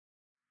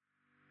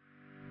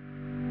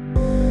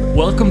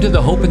Welcome to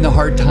the Hope in the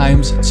Hard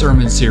Times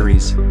sermon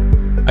series.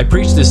 I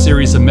preached this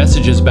series of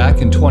messages back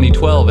in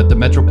 2012 at the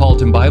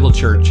Metropolitan Bible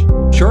Church,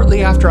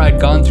 shortly after I'd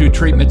gone through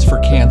treatments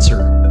for cancer.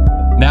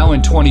 Now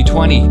in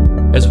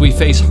 2020, as we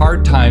face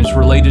hard times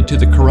related to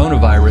the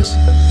coronavirus,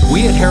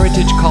 we at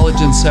Heritage College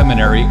and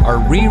Seminary are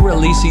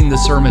re-releasing the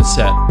sermon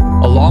set,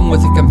 along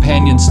with a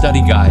companion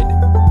study guide.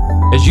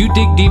 As you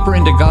dig deeper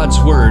into God's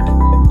Word,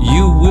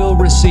 you will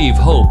receive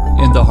hope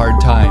in the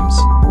hard times.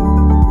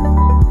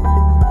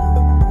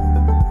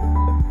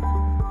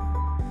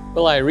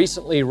 Well, I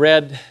recently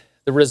read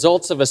the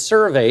results of a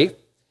survey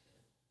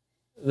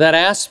that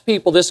asked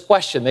people this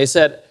question. They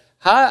said,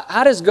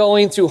 how does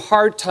going through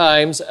hard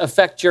times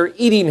affect your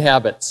eating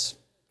habits?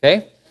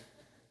 Okay?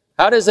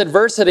 How does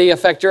adversity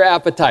affect your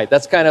appetite?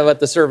 That's kind of what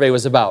the survey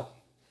was about.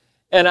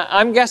 And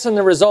I'm guessing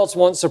the results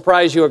won't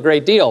surprise you a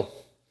great deal.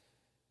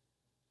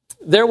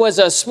 There was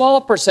a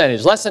small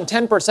percentage, less than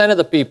 10% of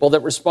the people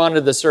that responded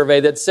to the survey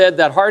that said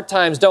that hard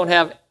times don't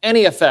have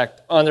any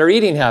effect on their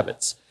eating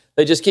habits.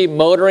 They just keep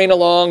motoring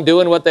along,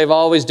 doing what they've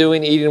always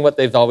doing, eating what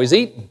they've always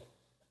eaten.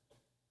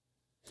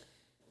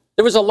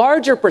 There was a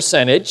larger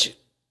percentage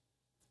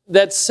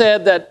that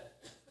said that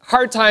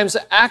hard times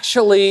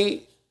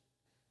actually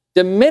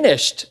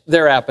diminished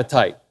their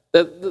appetite.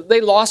 That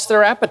they lost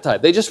their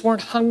appetite. They just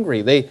weren't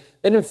hungry. They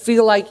didn't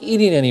feel like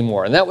eating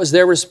anymore, and that was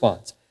their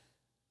response.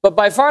 But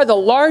by far the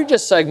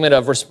largest segment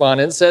of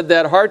respondents said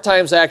that hard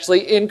times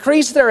actually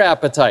increased their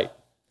appetite.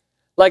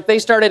 Like they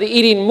started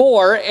eating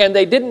more and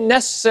they didn't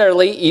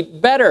necessarily eat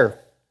better.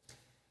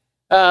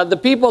 The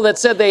people that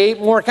said they ate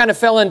more kind of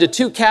fell into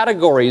two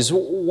categories.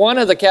 One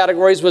of the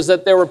categories was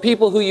that there were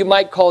people who you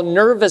might call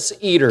nervous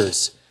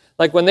eaters.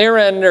 Like when they were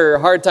under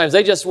hard times,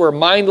 they just were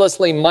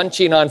mindlessly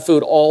munching on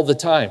food all the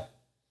time.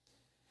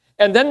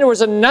 And then there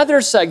was another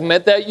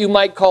segment that you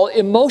might call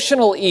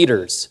emotional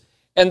eaters.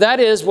 And that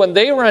is when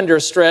they were under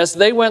stress,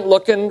 they went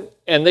looking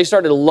and they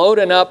started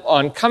loading up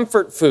on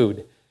comfort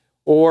food,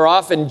 or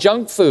often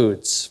junk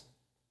foods.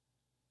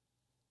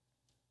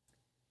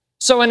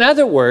 So in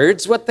other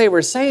words, what they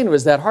were saying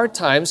was that hard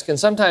times can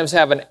sometimes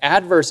have an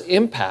adverse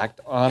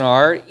impact on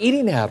our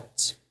eating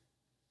habits.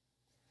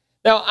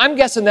 Now, I'm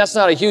guessing that's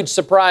not a huge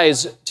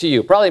surprise to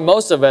you. Probably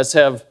most of us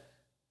have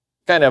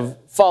kind of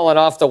fallen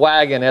off the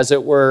wagon, as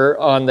it were,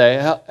 on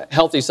the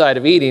healthy side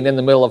of eating in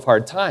the middle of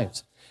hard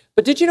times.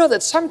 But did you know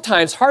that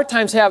sometimes hard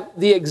times have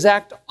the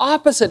exact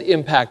opposite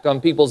impact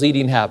on people's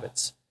eating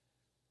habits?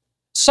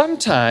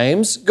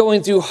 Sometimes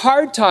going through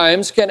hard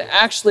times can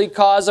actually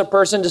cause a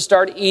person to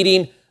start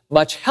eating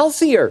much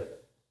healthier.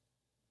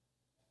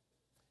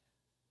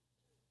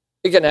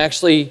 It can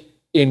actually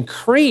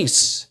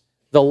increase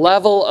the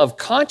level of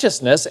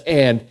consciousness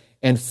and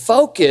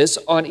focus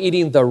on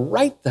eating the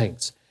right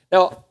things.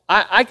 Now,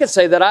 I could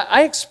say that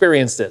I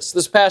experienced this.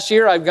 This past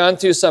year, I've gone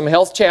through some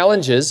health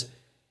challenges.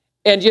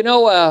 And you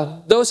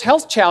know, those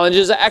health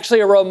challenges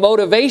actually are a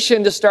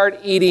motivation to start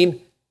eating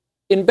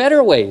in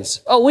better ways.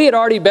 We had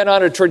already been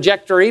on a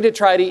trajectory to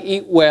try to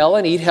eat well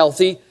and eat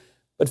healthy,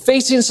 but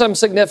facing some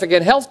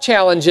significant health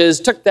challenges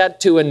took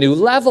that to a new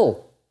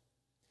level.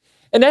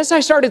 And as I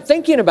started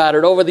thinking about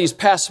it over these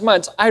past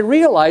months, I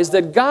realized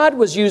that God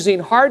was using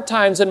hard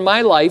times in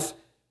my life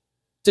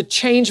to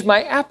change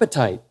my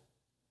appetite.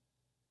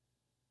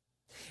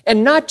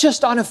 And not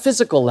just on a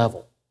physical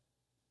level,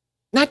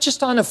 not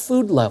just on a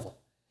food level.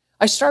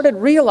 I started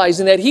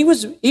realizing that He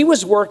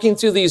was working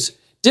through these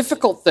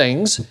difficult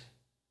things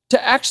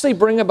to actually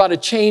bring about a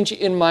change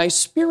in my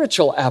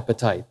spiritual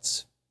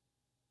appetites.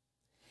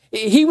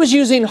 He was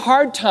using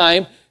hard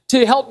time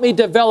to help me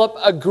develop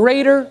a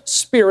greater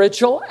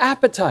spiritual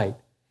appetite.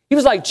 He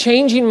was like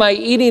changing my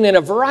eating in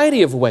a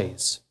variety of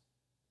ways.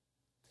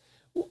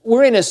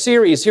 We're in a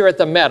series here at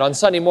the Met on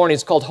Sunday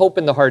mornings called Hope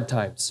in the Hard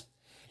Times.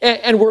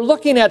 And we're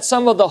looking at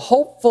some of the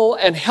hopeful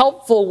and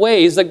helpful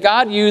ways that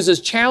God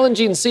uses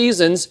challenging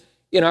seasons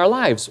in our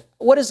lives.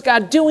 What is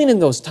God doing in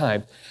those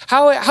times?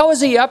 How is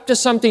He up to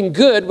something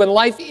good when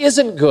life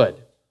isn't good?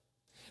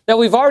 Now,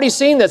 we've already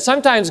seen that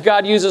sometimes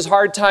God uses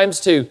hard times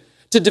to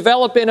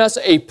develop in us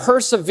a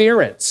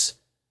perseverance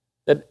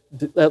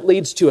that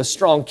leads to a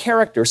strong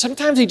character.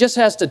 Sometimes He just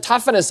has to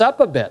toughen us up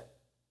a bit.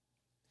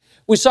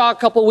 We saw a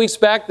couple weeks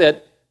back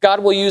that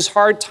God will use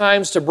hard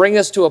times to bring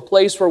us to a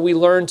place where we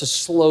learn to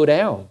slow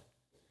down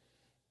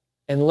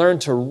and learn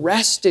to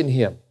rest in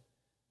Him,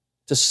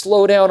 to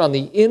slow down on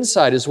the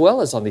inside as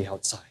well as on the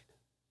outside.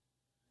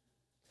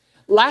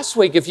 Last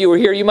week, if you were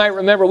here, you might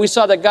remember we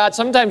saw that God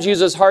sometimes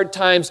uses hard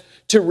times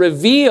to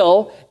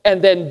reveal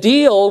and then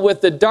deal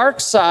with the dark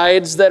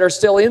sides that are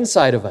still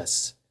inside of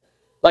us.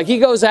 Like He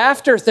goes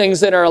after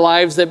things in our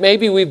lives that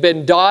maybe we've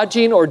been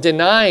dodging or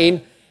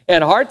denying,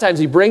 and hard times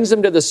He brings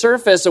them to the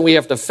surface and we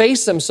have to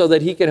face them so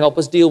that He can help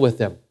us deal with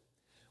them.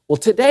 Well,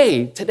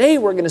 today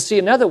we're going to see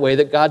another way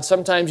that God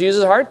sometimes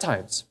uses hard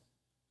times.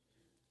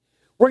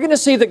 We're going to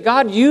see that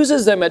God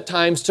uses them at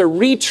times to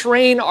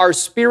retrain our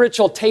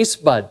spiritual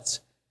taste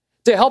buds,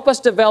 to help us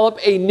develop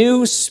a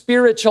new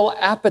spiritual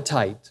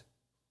appetite.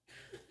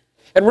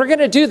 And we're going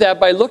to do that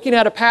by looking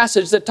at a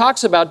passage that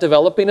talks about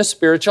developing a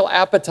spiritual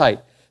appetite.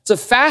 It's a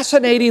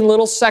fascinating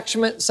little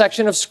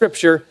section of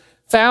Scripture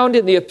found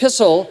in the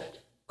epistle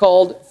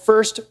called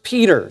 1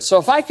 Peter. So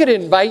if I could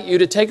invite you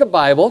to take a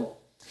Bible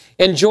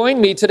and join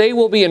me, today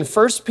we'll be in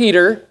 1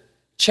 Peter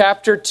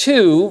chapter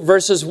 2,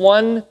 verses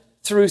 1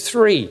 through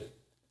 3.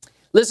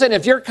 Listen,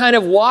 if you're kind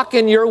of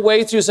walking your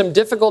way through some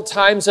difficult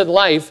times in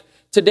life,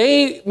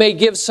 today may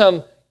give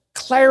some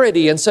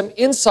clarity and some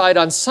insight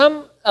on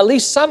at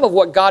least some of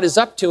what God is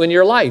up to in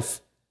your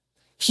life.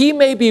 He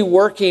may be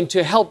working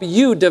to help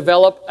you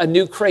develop a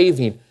new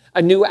craving,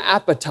 a new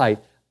appetite,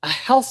 a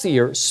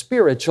healthier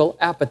spiritual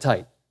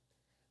appetite.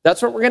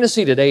 That's what we're going to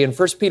see today in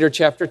 1 Peter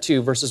chapter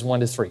 2, verses 1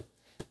 to 3.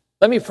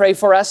 Let me pray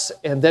for us,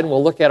 and then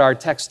we'll look at our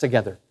text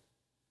together.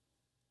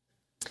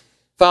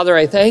 Father,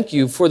 I thank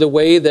you for the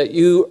way that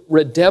you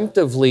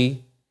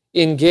redemptively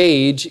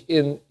engage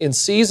in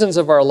seasons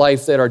of our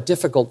life that are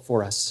difficult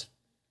for us.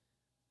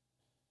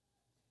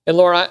 And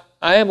Lord,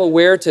 I am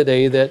aware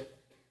today that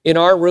in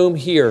our room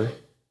here,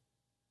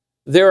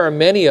 there are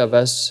many of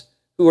us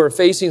who are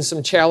facing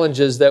some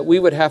challenges that we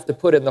would have to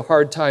put in the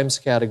hard times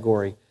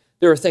category.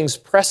 There are things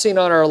pressing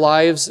on our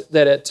lives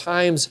that at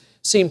times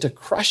seem to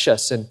crush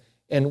us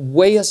and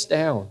weigh us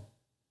down.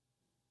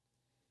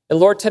 And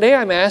Lord, today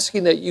I'm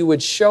asking that you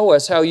would show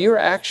us how you're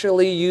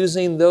actually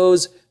using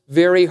those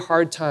very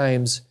hard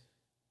times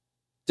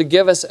to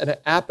give us an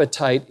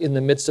appetite in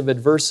the midst of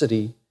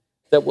adversity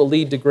that will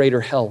lead to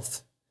greater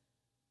health.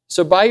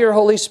 So by your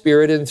Holy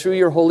Spirit and through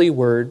your holy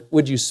word,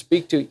 would you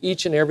speak to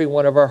each and every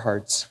one of our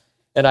hearts?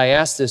 And I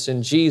ask this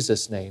in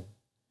Jesus' name.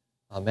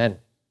 Amen.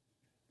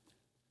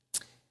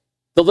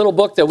 The little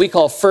book that we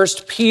call 1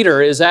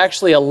 Peter is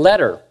actually a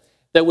letter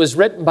that was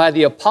written by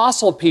the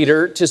Apostle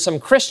Peter to some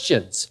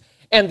Christians.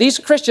 And these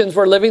Christians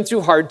were living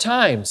through hard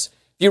times.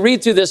 If you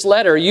read through this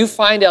letter, you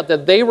find out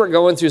that they were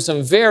going through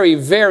some very,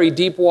 very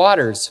deep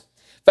waters.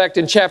 In fact,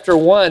 in chapter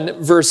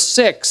 1, verse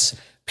 6,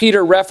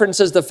 Peter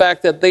references the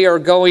fact that they are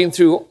going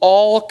through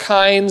all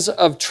kinds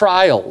of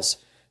trials.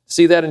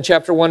 See that in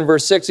chapter 1,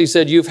 verse 6, he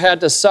said, you've had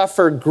to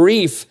suffer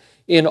grief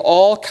in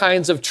all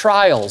kinds of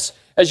trials.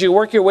 As you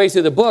work your way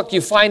through the book,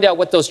 you find out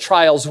what those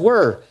trials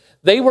were.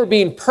 They were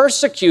being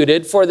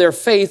persecuted for their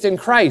faith in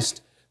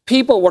Christ.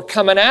 People were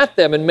coming at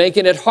them and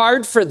making it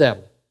hard for them.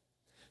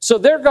 So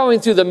they're going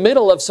through the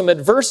middle of some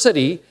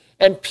adversity,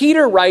 and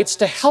Peter writes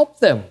to help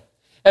them.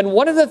 And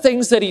one of the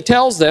things that he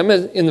tells them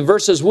in the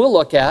verses we'll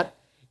look at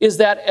is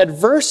that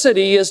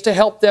adversity is to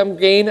help them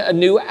gain a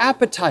new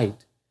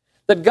appetite.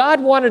 That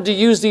God wanted to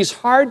use these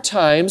hard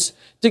times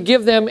to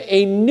give them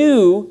a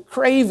new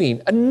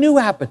craving, a new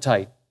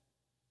appetite.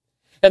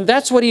 And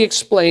that's what he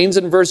explains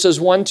in verses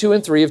 1, 2,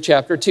 and 3 of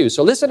chapter 2.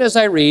 So listen as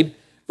I read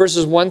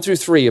verses 1 through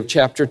 3 of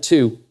chapter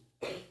 2.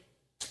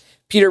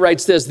 Peter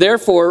writes this,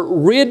 therefore,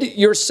 rid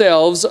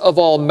yourselves of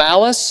all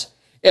malice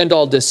and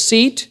all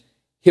deceit,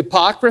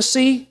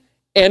 hypocrisy,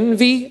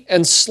 envy,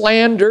 and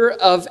slander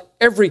of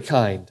every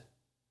kind.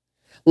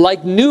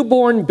 Like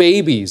newborn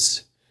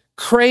babies,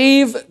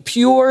 crave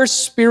pure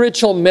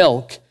spiritual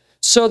milk,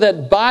 so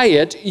that by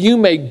it you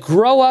may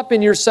grow up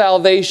in your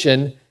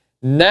salvation,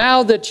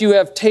 now that you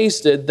have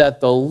tasted that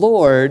the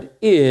Lord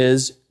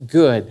is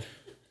good.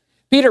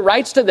 Peter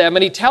writes to them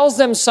and he tells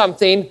them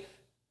something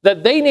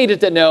that they needed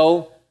to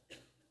know.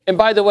 And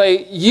by the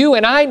way, you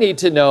and I need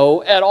to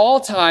know at all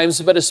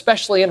times, but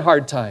especially in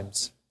hard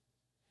times.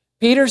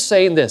 Peter's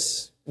saying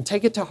this, and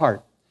take it to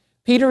heart.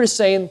 Peter is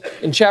saying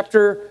in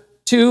chapter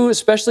 2,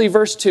 especially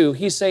verse 2,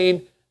 he's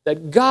saying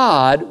that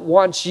God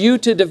wants you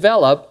to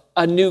develop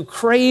a new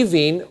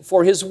craving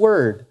for his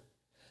word.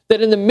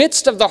 That in the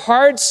midst of the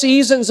hard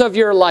seasons of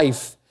your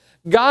life,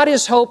 God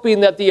is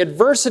hoping that the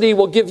adversity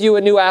will give you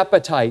a new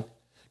appetite.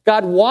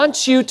 God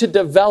wants you to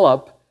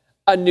develop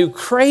a new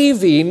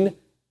craving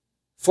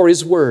for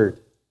his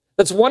word.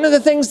 That's one of the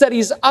things that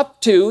he's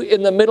up to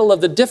in the middle of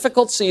the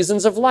difficult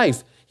seasons of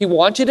life. He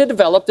wants you to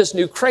develop this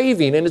new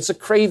craving, and it's a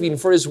craving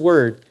for his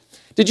word.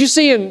 Did you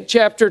see in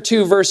chapter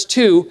 2, verse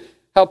 2,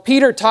 how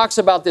Peter talks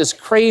about this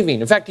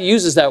craving? In fact, he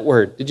uses that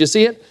word. Did you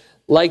see it?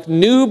 Like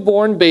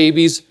newborn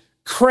babies,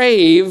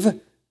 crave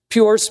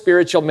pure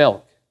spiritual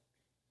milk.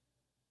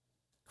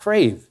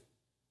 Crave.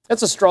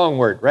 That's a strong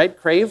word, right?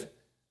 Crave.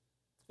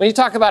 When you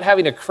talk about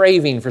having a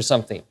craving for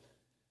something,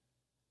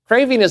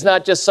 craving is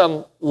not just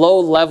some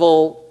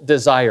low-level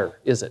desire,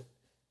 is it?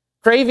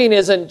 Craving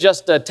isn't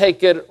just a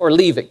take it or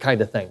leave it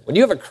kind of thing. When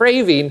you have a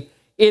craving,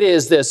 it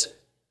is this,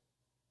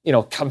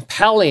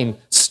 compelling,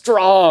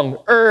 strong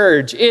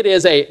urge. It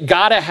is a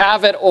gotta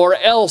have it or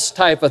else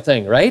type of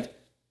thing, right?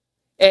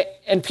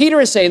 And Peter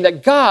is saying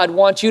that God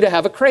wants you to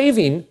have a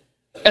craving.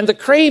 And the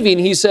craving,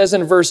 he says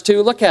in verse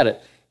 2, look at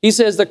it. He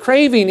says the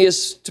craving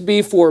is to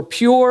be for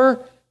pure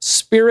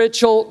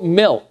spiritual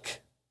milk.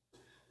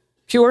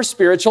 Pure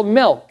spiritual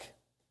milk.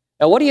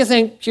 Now, what do you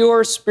think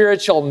pure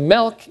spiritual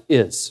milk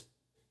is?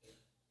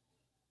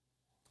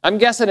 I'm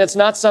guessing it's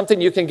not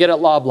something you can get at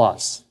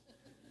Loblaws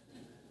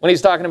when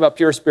he's talking about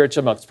pure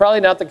spiritual milk. It's probably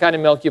not the kind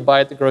of milk you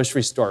buy at the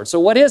grocery store. So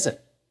what is it?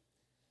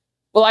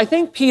 Well, I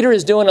think Peter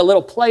is doing a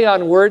little play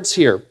on words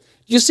here. Do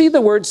you see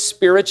the word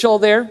spiritual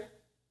there?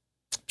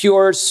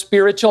 Pure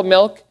spiritual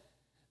milk.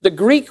 The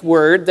Greek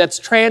word that's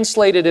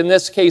translated in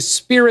this case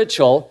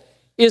spiritual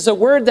is a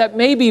word that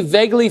may be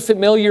vaguely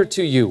familiar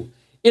to you.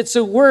 It's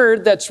a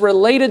word that's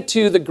related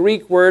to the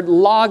Greek word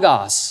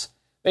logos.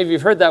 Maybe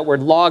you've heard that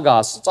word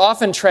logos. It's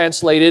often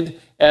translated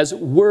as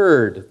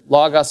word.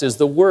 Logos is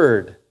the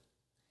word.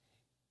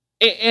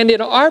 And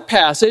in our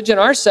passage, in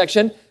our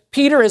section,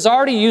 Peter has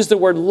already used the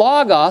word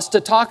logos to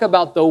talk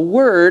about the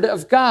Word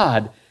of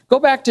God. Go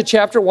back to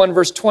chapter 1,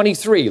 verse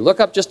 23. Look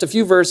up just a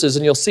few verses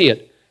and you'll see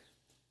it.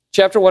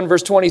 Chapter 1,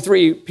 verse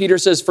 23, Peter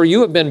says, "For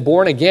you have been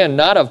born again,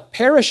 not of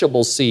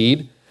perishable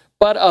seed,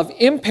 but of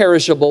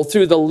imperishable,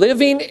 through the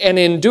living and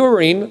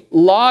enduring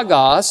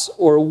logos,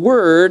 or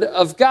Word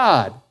of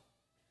God."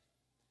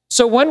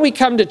 So when we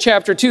come to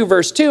chapter 2,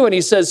 verse 2, and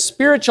he says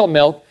spiritual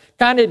milk,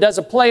 kind of does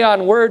a play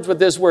on words with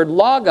this word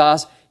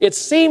logos, it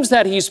seems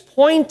that he's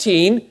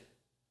pointing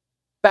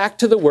back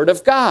to the Word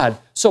of God.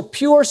 So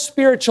pure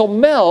spiritual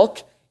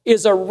milk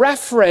is a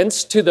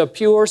reference to the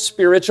pure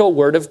spiritual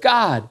Word of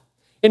God.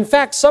 In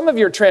fact, some of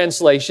your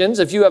translations,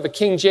 if you have a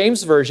King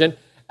James Version,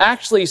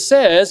 actually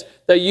says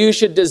that you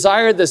should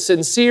desire the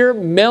sincere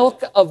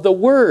milk of the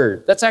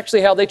Word. That's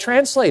actually how they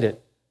translate it.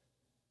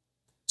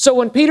 So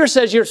when Peter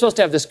says you're supposed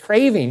to have this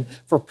craving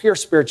for pure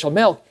spiritual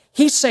milk,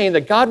 he's saying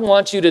that God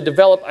wants you to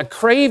develop a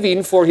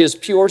craving for His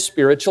pure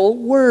spiritual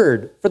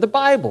Word, for the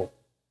Bible.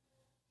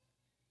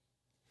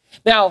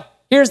 Now,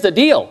 here's the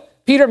deal.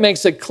 Peter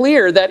makes it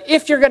clear that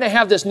if you're going to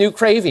have this new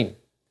craving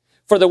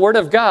for the Word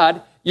of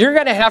God, you're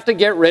going to have to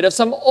get rid of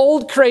some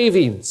old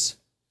cravings.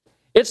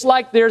 It's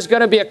like there's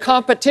going to be a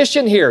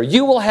competition here.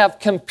 You will have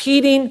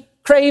competing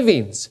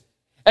cravings.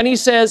 And he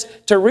says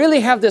to really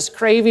have this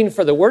craving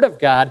for the Word of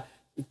God,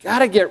 you've got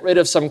to get rid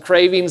of some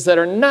cravings that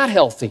are not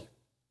healthy.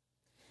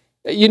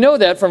 You know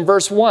that from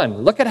verse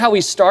 1. Look at how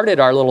he started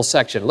our little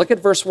section. Look at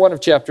verse 1 of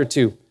chapter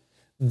 2.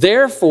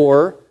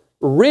 "Therefore,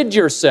 rid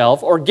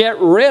yourself," or get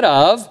rid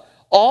of,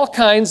 "all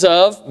kinds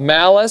of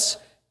malice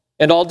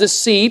and all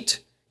deceit,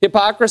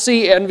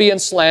 hypocrisy, envy,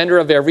 and slander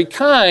of every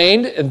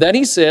kind." And then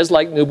he says,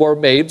 "like newborn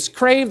babes,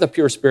 crave the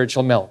pure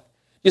spiritual milk."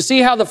 You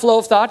see how the flow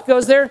of thought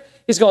goes there?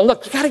 He's going,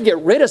 look, you got to get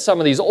rid of some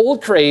of these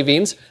old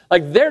cravings,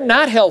 like they're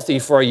not healthy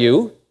for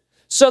you,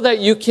 so that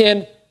you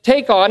can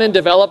take on and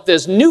develop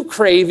this new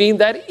craving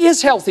that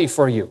is healthy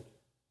for you.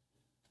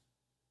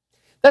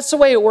 That's the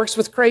way it works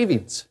with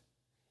cravings.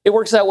 It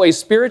works that way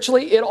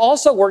spiritually. It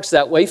also works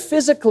that way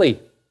physically.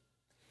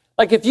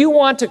 Like if you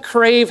want to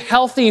crave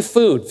healthy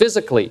food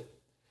physically,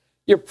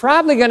 you're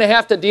probably going to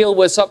have to deal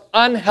with some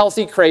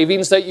unhealthy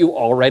cravings that you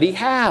already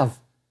have.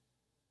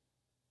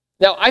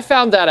 Now, I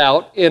found that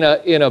out in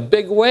a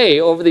big way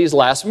over these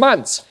last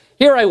months.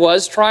 Here I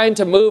was trying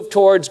to move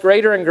towards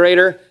greater and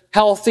greater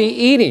healthy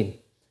eating.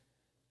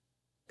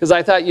 Because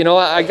I thought,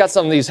 I got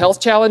some of these health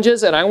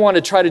challenges and I want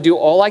to try to do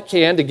all I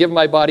can to give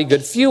my body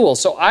good fuel.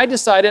 So I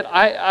decided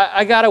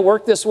I got to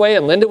work this way,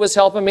 and Linda was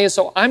helping me,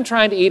 so I'm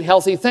trying to eat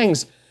healthy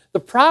things.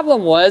 The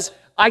problem was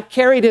I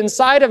carried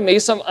inside of me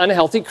some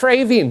unhealthy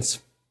cravings.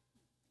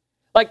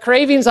 Like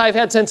cravings I've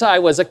had since I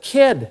was a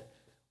kid.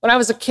 When I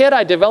was a kid,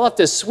 I developed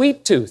this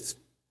sweet tooth.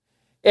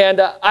 And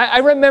I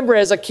remember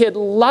as a kid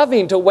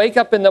loving to wake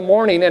up in the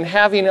morning and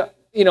having,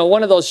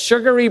 one of those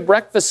sugary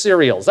breakfast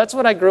cereals. That's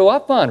what I grew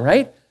up on,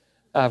 right?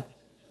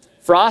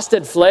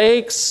 Frosted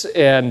Flakes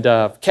and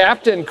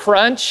Captain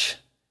Crunch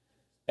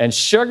and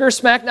Sugar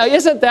Smack. Now,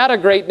 isn't that a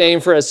great name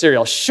for a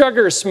cereal?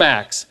 Sugar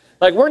Smacks.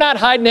 Like, we're not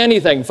hiding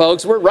anything,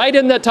 folks. We're right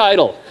in the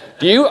title.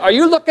 Are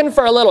you looking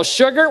for a little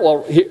sugar?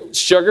 Well,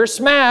 Sugar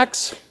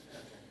Smacks.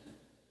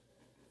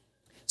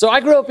 So I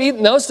grew up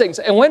eating those things.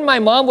 And when my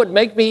mom would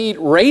make me eat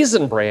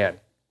Raisin Bran,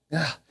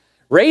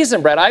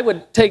 I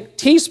would take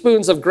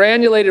teaspoons of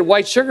granulated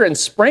white sugar and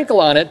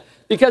sprinkle on it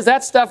because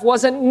that stuff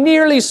wasn't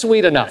nearly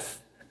sweet enough.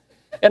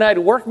 And I'd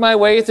work my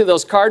way through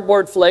those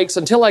cardboard flakes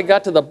until I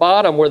got to the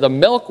bottom where the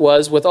milk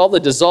was with all the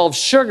dissolved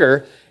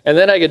sugar, and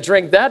then I could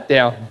drink that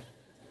down.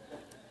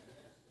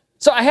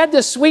 So I had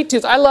this sweet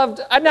tooth. I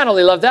not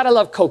only loved that, I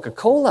loved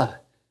Coca-Cola.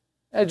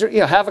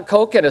 Have a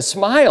Coke and a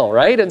smile,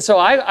 right? And so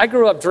I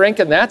grew up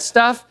drinking that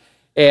stuff,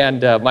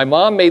 and my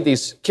mom made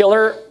these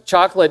killer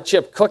chocolate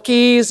chip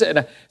cookies.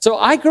 And so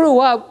I grew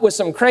up with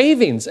some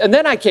cravings. And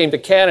then I came to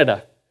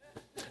Canada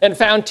and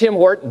found Tim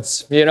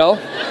Hortons,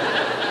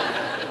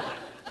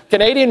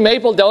 Canadian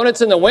maple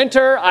donuts in the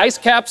winter, ice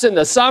caps in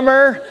the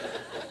summer.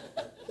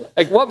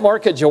 Like, what more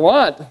could you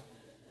want?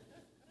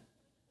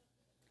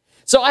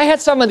 So I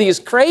had some of these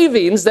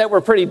cravings that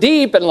were pretty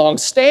deep and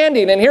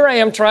long-standing, and here I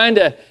am trying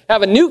to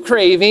have a new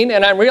craving,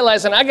 and I'm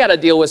realizing I got to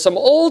deal with some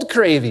old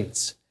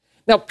cravings.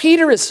 Now,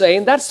 Peter is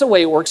saying that's the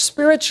way it works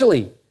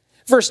spiritually.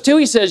 Verse 2,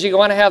 he says you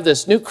want to have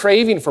this new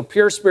craving for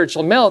pure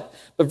spiritual milk,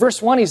 but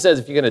verse 1, he says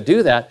if you're going to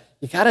do that,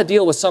 you got to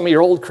deal with some of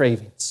your old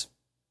cravings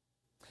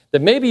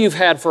that maybe you've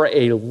had for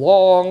a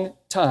long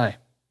time.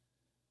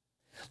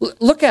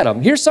 Look at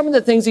them. Here's some of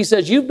the things he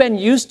says. You've been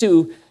used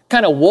to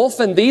kind of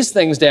wolfing these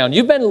things down.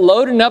 You've been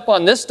loading up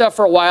on this stuff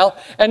for a while,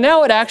 and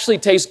now it actually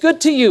tastes good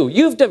to you.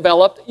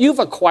 You've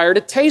acquired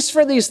a taste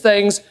for these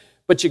things,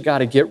 but you got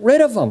to get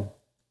rid of them.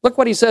 Look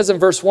what he says in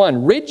verse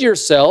 1. Rid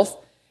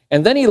yourself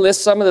And then he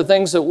lists some of the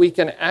things that we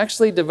can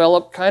actually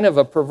develop kind of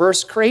a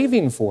perverse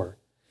craving for.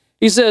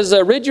 He says,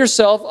 rid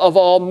yourself of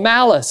all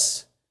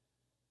malice.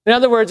 In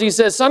other words, he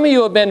says, some of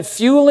you have been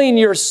fueling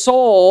your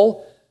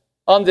soul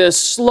on this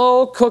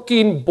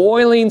slow-cooking,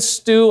 boiling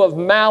stew of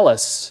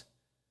malice,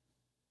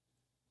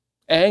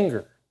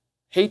 anger,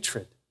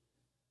 hatred.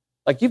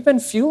 Like you've been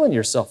fueling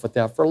yourself with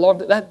that for a long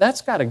time.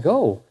 That's got to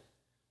go.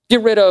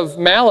 Get rid of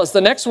malice.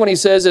 The next one he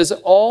says is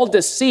all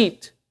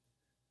deceit.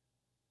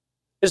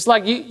 It's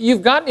like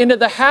you've gotten into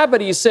the habit,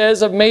 he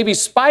says, of maybe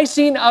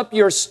spicing up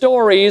your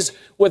stories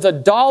with a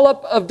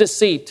dollop of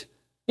deceit.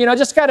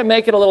 Just got to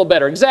make it a little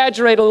better.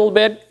 Exaggerate a little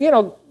bit.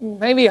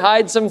 Maybe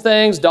hide some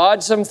things,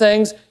 dodge some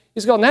things.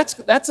 He's going,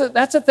 that's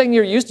a thing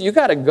you're used to. You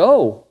got to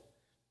go.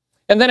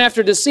 And then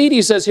after deceit,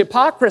 he says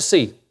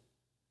hypocrisy.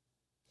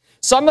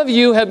 Some of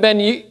you have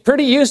been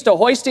pretty used to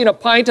hoisting a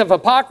pint of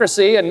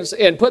hypocrisy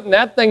and putting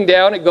that thing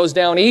down. It goes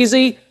down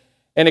easy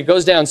and it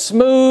goes down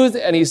smooth.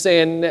 And he's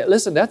saying,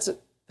 listen, that's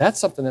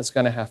something that's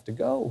going to have to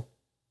go.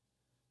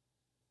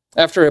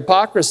 After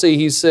hypocrisy,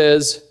 he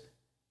says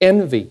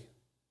envy.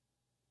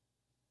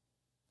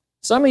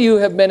 Some of you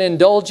have been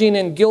indulging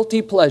in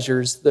guilty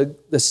pleasures,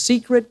 the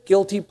secret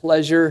guilty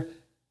pleasure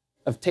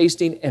of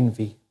tasting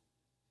envy,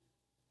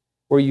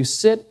 where you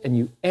sit and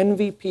you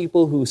envy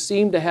people who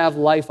seem to have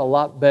life a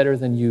lot better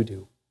than you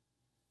do.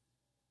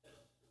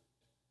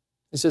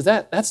 He says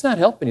that's not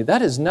helping you.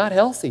 That is not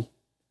healthy.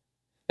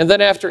 And then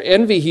after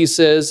envy, he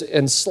says,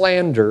 and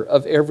slander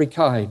of every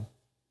kind.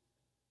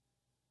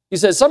 He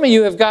says, some of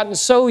you have gotten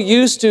so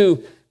used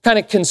to kind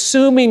of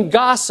consuming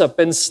gossip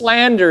and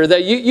slander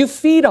that you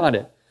feed on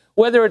it.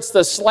 Whether it's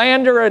the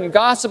slander and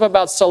gossip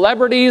about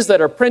celebrities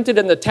that are printed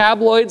in the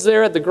tabloids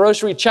there at the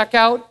grocery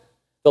checkout,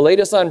 the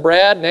latest on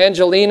Brad and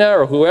Angelina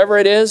or whoever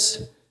it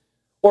is,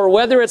 or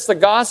whether it's the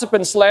gossip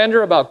and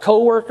slander about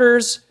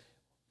coworkers,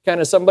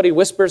 kind of somebody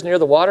whispers near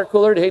the water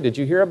cooler, hey, did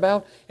you hear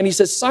about? And he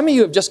says, some of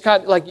you have just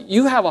got,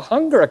 you have a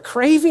hunger, a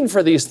craving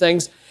for these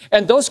things,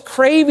 and those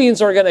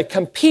cravings are going to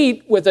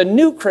compete with a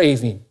new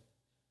craving.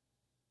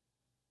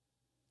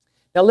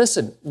 Now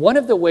listen, one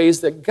of the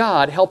ways that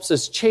God helps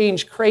us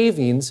change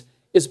cravings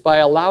is by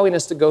allowing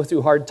us to go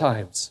through hard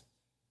times.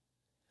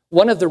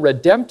 One of the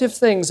redemptive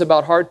things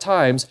about hard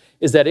times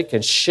is that it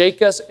can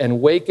shake us and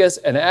wake us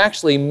and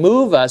actually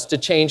move us to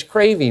change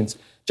cravings.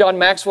 John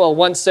Maxwell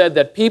once said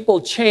that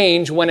people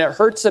change when it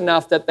hurts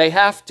enough that they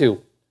have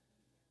to.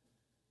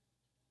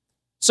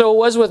 So it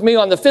was with me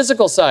on the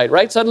physical side,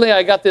 right? Suddenly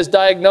I got this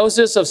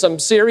diagnosis of some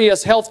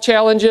serious health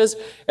challenges,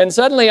 and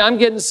suddenly I'm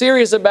getting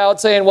serious about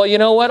saying, well, you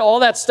know what?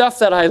 All that stuff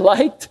that I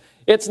liked,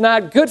 it's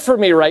not good for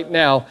me right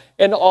now.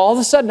 And all of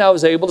a sudden I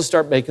was able to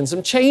start making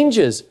some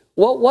changes.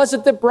 What was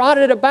it that brought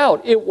it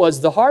about? It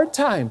was the hard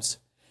times.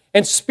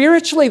 And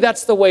spiritually,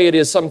 that's the way it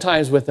is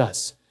sometimes with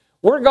us.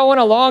 We're going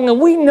along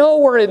and we know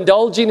we're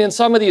indulging in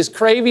some of these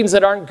cravings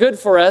that aren't good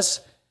for us,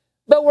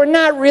 but we're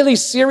not really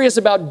serious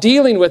about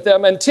dealing with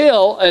them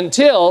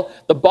until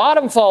the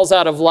bottom falls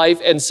out of life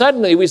and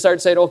suddenly we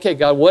start saying, okay,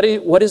 God, what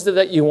is it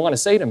that you want to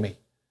say to me?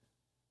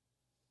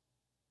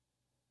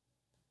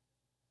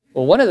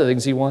 Well, one of the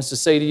things he wants to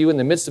say to you in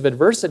the midst of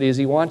adversity is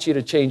he wants you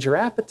to change your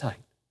appetite.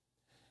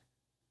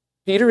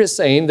 Peter is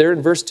saying there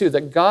in verse 2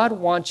 that God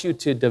wants you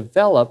to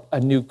develop a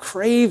new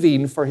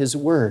craving for his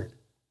word.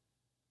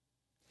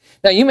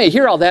 Now, you may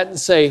hear all that and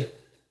say,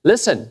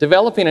 listen,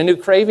 developing a new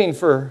craving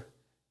for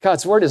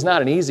God's word is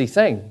not an easy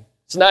thing.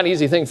 It's not an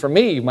easy thing for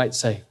me, you might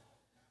say.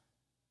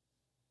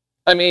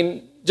 I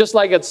mean, just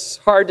like it's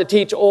hard to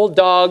teach old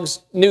dogs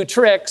new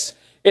tricks,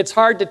 it's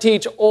hard to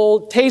teach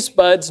old taste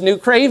buds new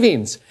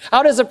cravings.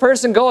 How does a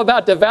person go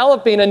about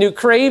developing a new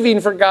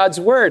craving for God's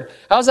word?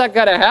 How's that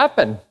going to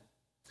happen?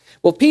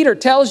 Well, Peter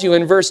tells you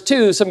in verse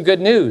 2 some good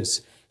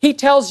news. He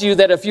tells you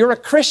that if you're a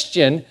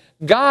Christian,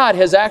 God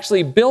has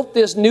actually built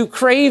this new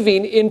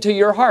craving into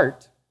your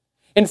heart.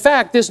 In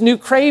fact, this new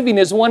craving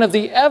is one of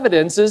the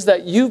evidences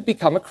that you've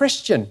become a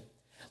Christian.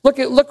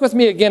 Look with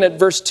me again at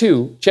verse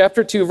 2,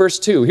 chapter 2, verse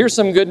 2. Here's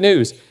some good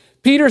news.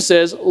 Peter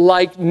says,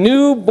 like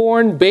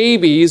newborn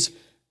babies,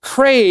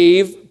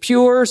 crave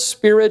pure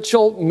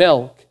spiritual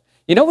milk.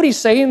 You know what he's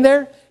saying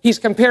there? He's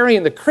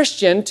comparing the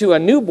Christian to a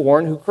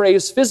newborn who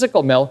craves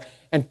physical milk.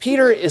 And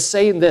Peter is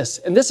saying this,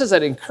 and this is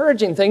an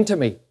encouraging thing to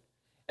me,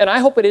 and I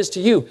hope it is to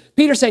you.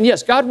 Peter's saying,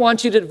 yes, God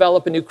wants you to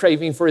develop a new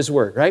craving for his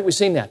word, right? We've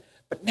seen that.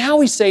 But now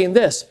he's saying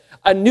this,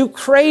 a new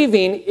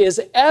craving is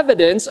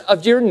evidence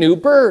of your new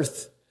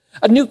birth.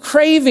 A new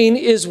craving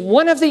is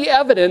one of the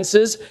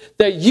evidences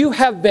that you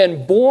have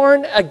been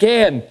born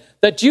again,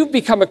 that you've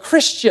become a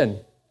Christian.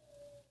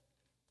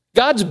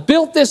 God's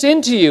built this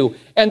into you,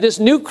 and this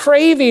new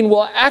craving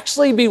will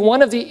actually be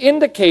one of the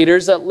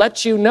indicators that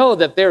lets you know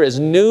that there is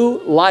new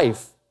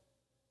life.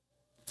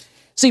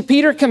 See,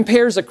 Peter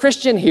compares a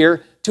Christian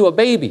here to a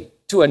baby,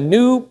 to a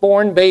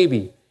newborn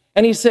baby.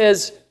 And he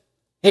says,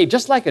 hey,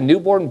 just like a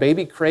newborn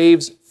baby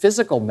craves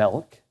physical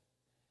milk,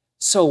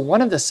 so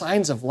one of the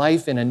signs of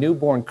life in a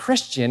newborn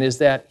Christian is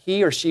that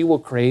he or she will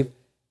crave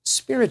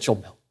spiritual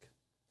milk.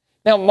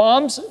 Now,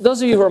 moms,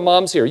 those of you who are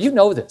moms here, you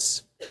know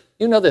this.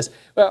 You know this.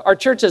 Our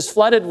church is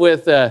flooded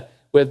with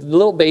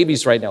little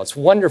babies right now. It's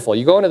wonderful.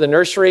 You go into the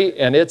nursery,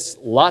 and it's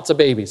lots of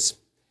babies.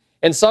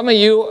 And some of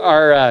you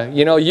are,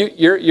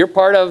 you're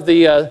part of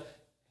the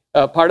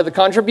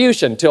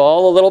contribution to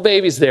all the little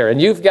babies there,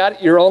 and you've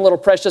got your own little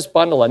precious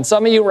bundle. And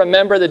some of you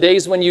remember the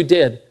days when you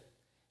did.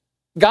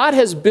 God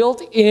has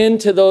built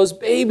into those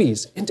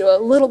babies, into a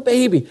little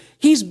baby.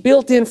 He's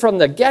built in from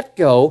the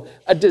get-go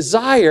a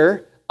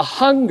desire, a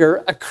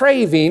hunger, a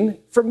craving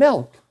for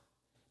milk,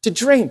 to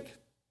drink.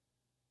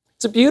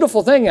 It's a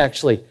beautiful thing,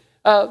 actually.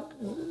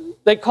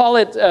 They call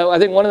it, I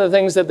think one of the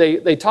things that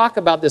they talk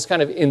about, this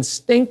kind of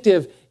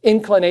instinctive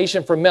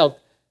inclination for milk.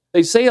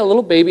 They say a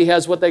little baby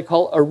has what they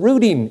call a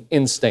rooting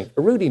instinct,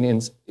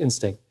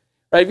 instinct.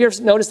 Right? Have you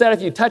ever noticed that?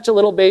 If you touch a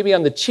little baby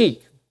on the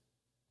cheek,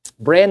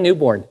 brand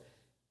newborn,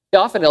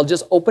 often it'll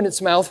just open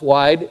its mouth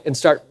wide and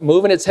start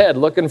moving its head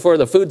looking for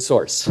the food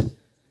source,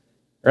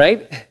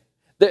 right?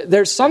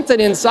 There's something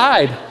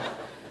inside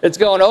that's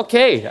going,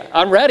 okay,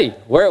 I'm ready.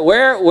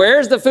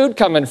 Where's the food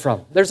coming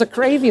from? There's a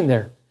craving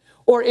there.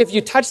 Or if you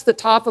touch the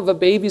top of a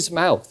baby's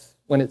mouth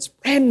when it's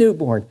brand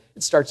newborn,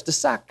 it starts to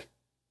suck.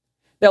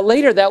 Now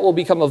later that will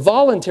become a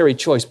voluntary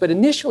choice, but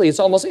initially it's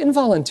almost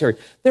involuntary.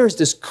 There's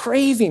this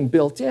craving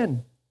built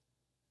in.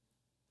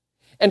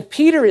 And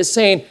Peter is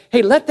saying,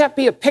 hey, let that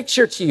be a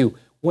picture to you.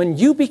 When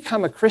you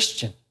become a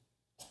Christian,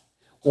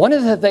 one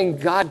of the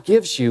things God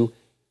gives you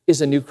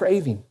is a new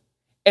craving.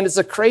 And it's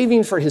a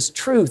craving for His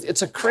truth.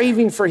 It's a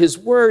craving for His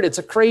word. It's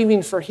a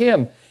craving for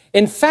Him.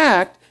 In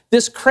fact,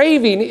 this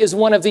craving is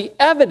one of the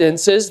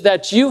evidences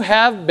that you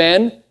have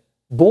been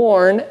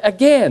born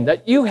again,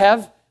 that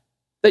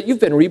you've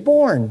been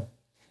reborn.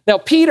 Now,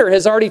 Peter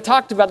has already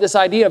talked about this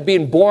idea of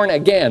being born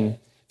again.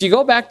 If you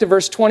go back to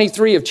verse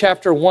 23 of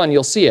chapter 1,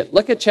 you'll see it.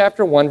 Look at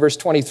chapter 1, verse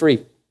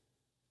 23.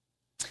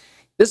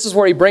 This is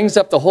where he brings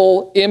up the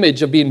whole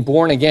image of being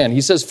born again.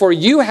 He says, for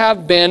you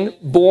have been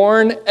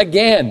born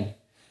again.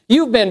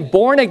 You've been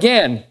born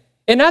again.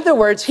 In other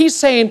words, he's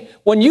saying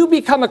when you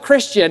become a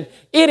Christian,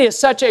 it is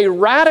such a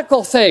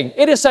radical thing.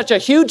 It is such a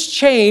huge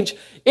change.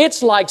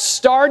 It's like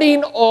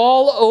starting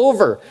all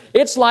over.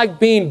 It's like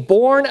being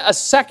born a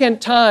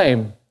second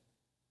time.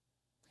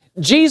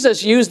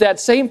 Jesus used that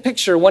same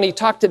picture when he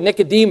talked to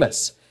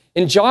Nicodemus.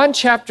 In John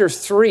chapter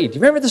 3, do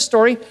you remember the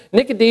story?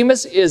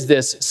 Nicodemus is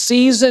this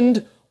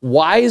seasoned,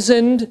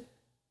 wizened,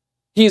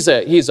 he's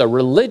a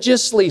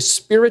religiously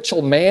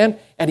spiritual man,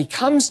 and he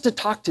comes to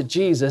talk to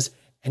Jesus,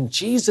 and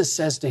Jesus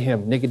says to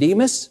him,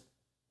 Nicodemus,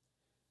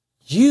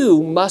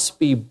 you must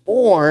be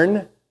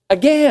born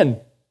again.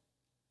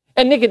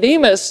 And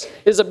Nicodemus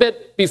is a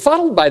bit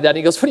befuddled by that.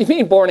 He goes, what do you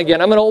mean born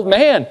again? I'm an old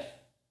man.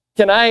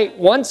 Can I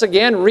once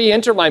again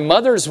re-enter my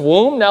mother's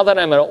womb now that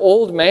I'm an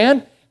old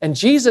man? And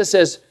Jesus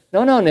says,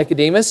 no,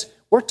 Nicodemus,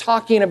 we're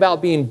talking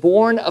about being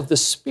born of the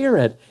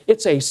Spirit.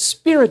 It's a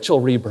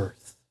spiritual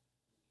rebirth.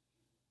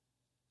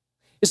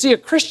 You see, a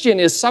Christian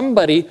is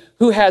somebody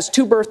who has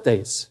two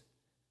birthdays.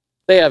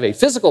 They have a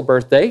physical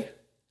birthday,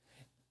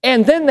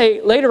 and then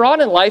they, later on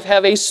in life,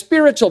 have a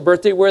spiritual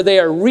birthday where they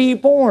are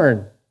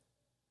reborn.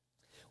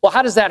 Well,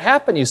 how does that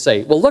happen, you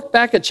say? Well, look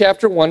back at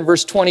chapter 1,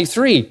 verse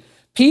 23.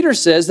 Peter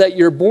says that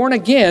you're born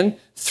again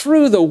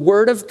through the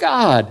Word of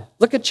God.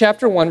 Look at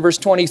chapter 1, verse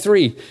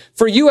 23.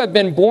 For you have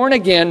been born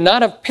again,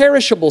 not of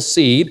perishable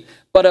seed,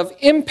 but of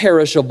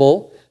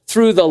imperishable,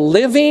 through the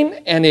living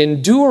and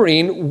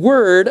enduring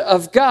Word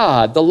of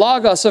God, the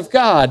Logos of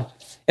God.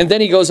 And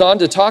then he goes on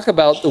to talk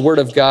about the Word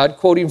of God,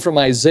 quoting from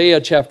Isaiah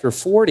chapter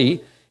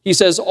 40. He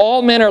says,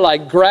 all men are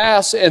like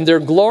grass, and their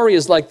glory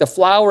is like the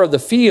flower of the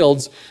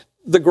fields.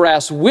 The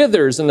grass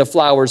withers and the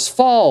flowers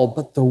fall,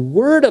 but the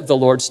word of the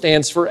Lord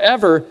stands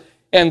forever,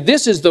 and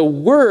this is the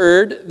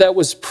word that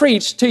was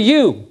preached to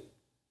you.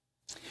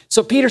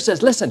 So Peter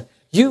says, listen,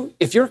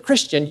 if you're a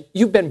Christian,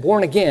 you've been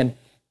born again,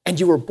 and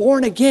you were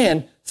born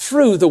again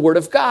through the Word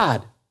of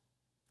God.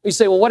 You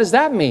say, well, what does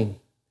that mean?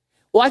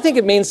 Well, I think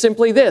it means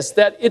simply this,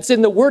 that it's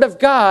in the Word of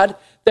God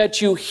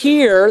that you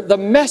hear the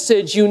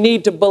message you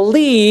need to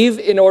believe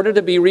in order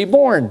to be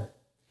reborn.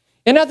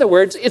 In other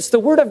words, it's the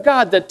Word of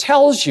God that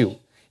tells you.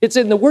 It's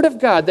in the Word of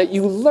God that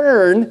you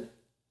learn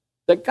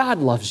that God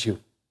loves you.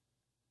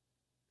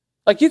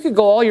 Like you could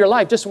go all your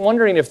life just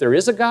wondering if there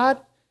is a God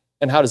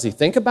and how does He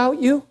think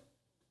about you.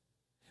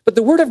 But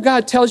the Word of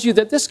God tells you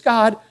that this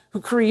God who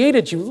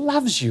created you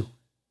loves you.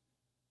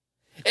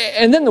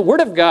 And then the Word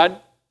of God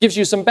gives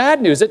you some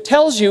bad news. It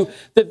tells you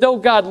that though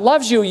God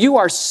loves you, you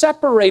are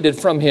separated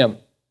from Him.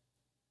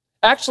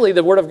 Actually,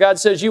 the Word of God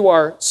says you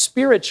are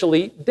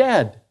spiritually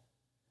dead.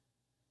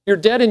 You're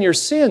dead in your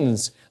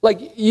sins.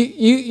 Like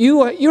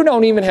you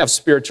don't even have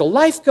spiritual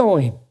life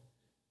going.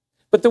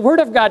 But the Word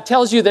of God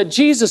tells you that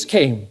Jesus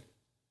came.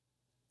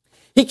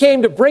 He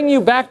came to bring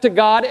you back to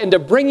God and to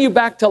bring you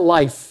back to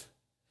life.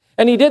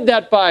 And He did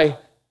that by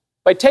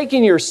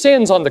taking your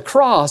sins on the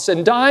cross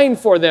and dying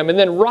for them and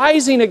then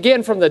rising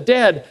again from the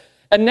dead.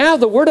 And now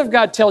the Word of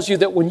God tells you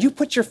that when you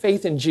put your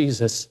faith in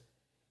Jesus,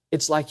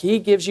 it's like He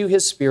gives you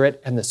His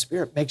Spirit and the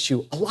Spirit makes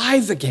you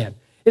alive again.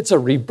 It's a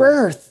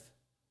rebirth.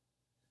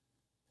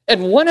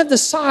 And one of the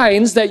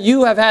signs that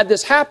you have had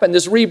this happen,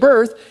 this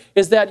rebirth,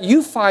 is that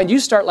you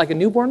start like a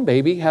newborn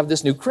baby, have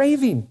this new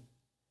craving.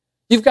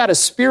 You've got a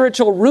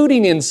spiritual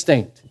rooting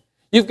instinct.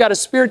 You've got a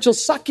spiritual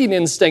sucking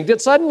instinct.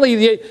 And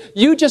suddenly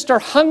you just are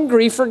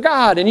hungry for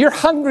God, and you're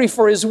hungry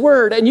for His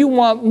Word, and you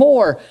want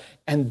more.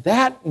 And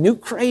that new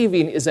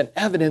craving is an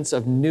evidence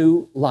of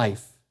new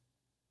life.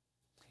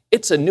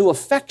 It's a new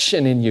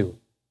affection in you.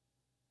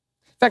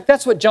 In fact,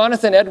 that's what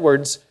Jonathan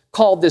Edwards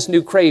called this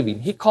new craving.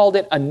 He called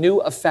it a new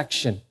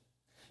affection.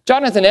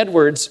 Jonathan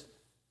Edwards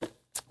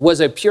was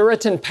a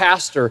Puritan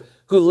pastor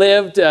who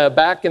lived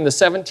back in the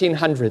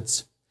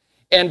 1700s.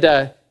 And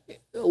a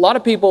lot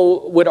of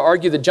people would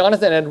argue that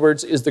Jonathan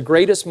Edwards is the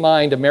greatest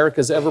mind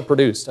America's ever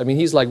produced. I mean,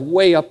 he's like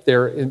way up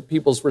there in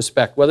people's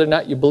respect. Whether or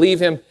not you believe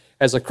him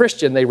as a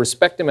Christian, they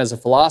respect him as a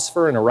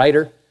philosopher and a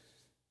writer.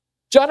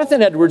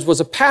 Jonathan Edwards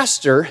was a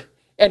pastor,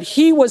 and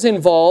he was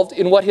involved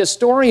in what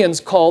historians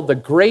call the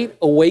Great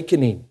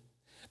Awakening.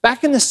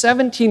 Back in the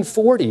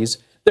 1740s,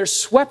 they're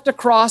swept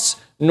across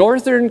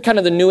northern, kind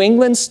of the New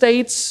England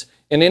states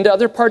and into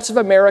other parts of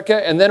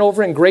America, and then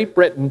over in Great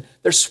Britain,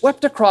 they're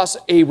swept across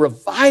a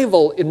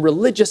revival in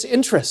religious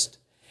interest.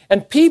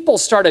 And people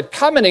started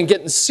coming and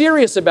getting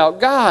serious about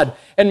God,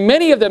 and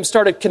many of them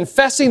started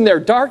confessing their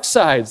dark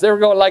sides. They were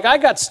going like, I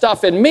got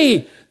stuff in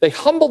me. They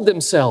humbled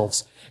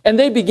themselves, and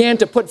they began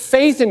to put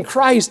faith in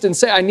Christ and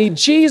say, I need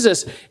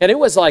Jesus. And it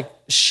was like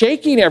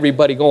shaking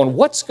everybody, going,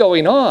 what's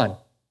going on?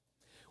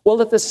 Well,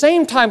 at the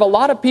same time, a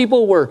lot of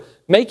people were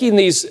making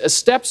these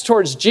steps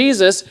towards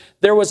Jesus.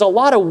 There was a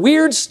lot of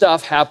weird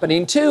stuff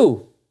happening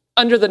too,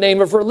 under the name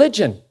of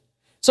religion.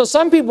 So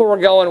some people were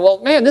going,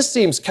 well, man, this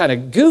seems kind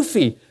of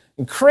goofy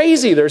and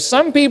crazy. There's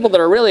some people that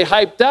are really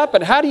hyped up,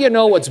 and how do you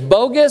know what's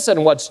bogus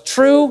and what's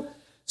true?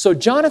 So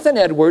Jonathan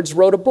Edwards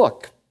wrote a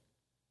book.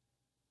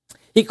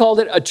 He called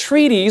it A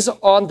Treatise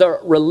on the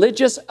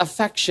Religious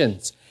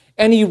Affections,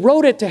 and he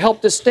wrote it to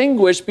help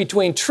distinguish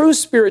between true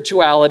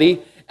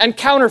spirituality and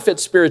counterfeit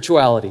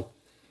spirituality.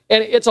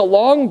 And it's a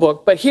long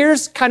book, but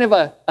here's kind of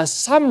a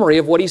summary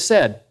of what he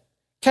said.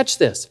 Catch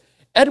this.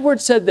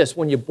 Edwards said this,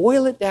 when you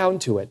boil it down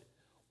to it,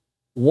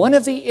 one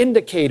of the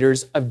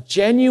indicators of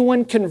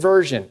genuine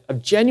conversion,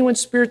 of genuine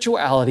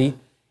spirituality,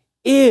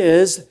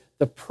 is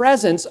the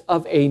presence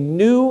of a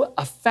new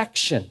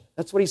affection.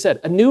 That's what he said,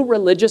 a new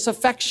religious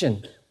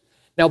affection.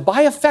 Now,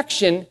 by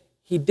affection,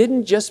 he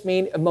didn't just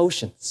mean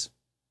emotions.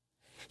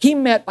 He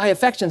meant by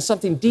affection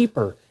something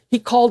deeper. He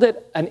called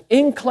it an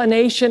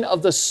inclination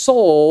of the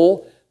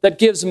soul that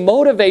gives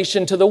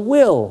motivation to the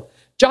will.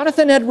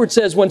 Jonathan Edwards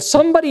says when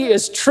somebody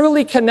is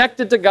truly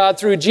connected to God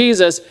through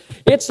Jesus,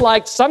 it's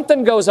like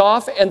something goes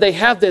off and they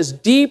have this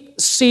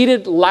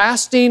deep-seated,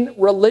 lasting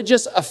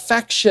religious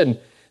affection,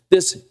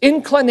 this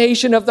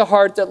inclination of the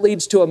heart that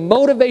leads to a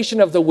motivation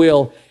of the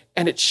will,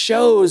 and it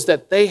shows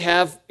that they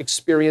have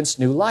experienced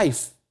new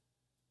life.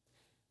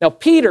 Now,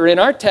 Peter, in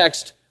our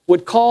text,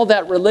 would call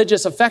that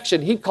religious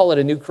affection, he'd call it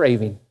a new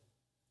craving.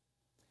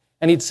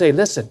 And he'd say,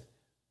 listen,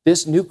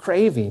 this new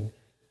craving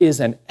is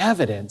an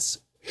evidence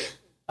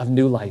of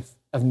new life,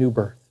 of new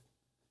birth.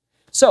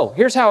 So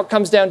here's how it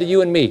comes down to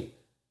you and me.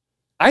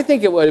 I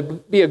think it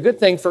would be a good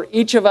thing for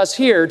each of us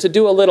here to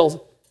do a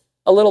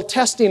little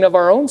testing of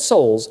our own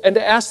souls and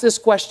to ask this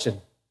question.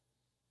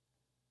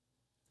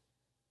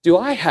 Do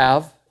I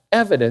have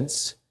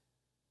evidence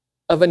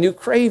of a new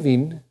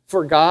craving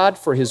for God,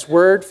 for His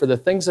Word, for the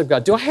things of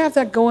God? Do I have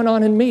that going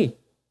on in me?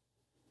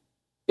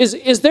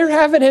 Is there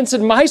evidence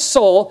in my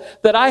soul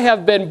that I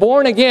have been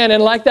born again,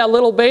 and like that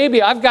little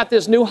baby, I've got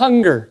this new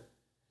hunger?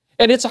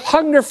 And it's a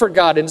hunger for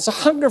God, and it's a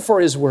hunger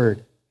for His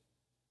Word.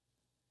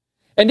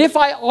 And if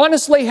I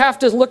honestly have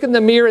to look in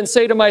the mirror and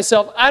say to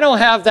myself, I don't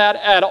have that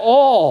at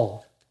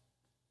all,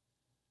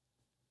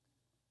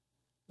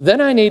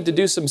 then I need to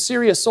do some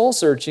serious soul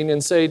searching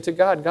and say to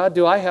God, God,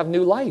 do I have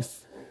new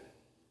life?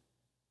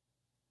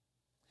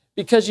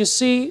 Because you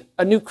see,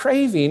 a new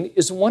craving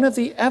is one of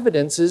the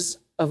evidences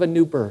of a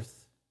new birth.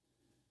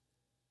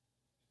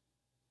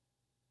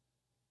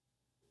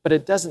 But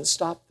it doesn't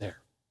stop there.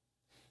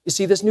 You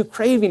see, this new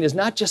craving is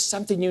not just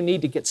something you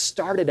need to get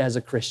started as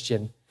a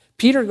Christian.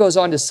 Peter goes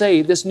on to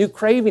say this new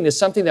craving is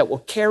something that will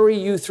carry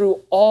you through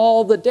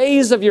all the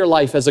days of your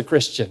life as a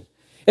Christian.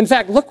 In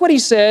fact, look what he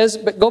says,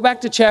 but go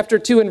back to chapter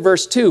 2 and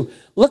verse 2.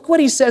 Look what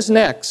he says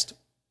next.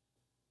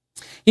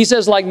 He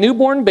says, like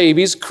newborn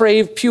babies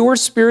crave pure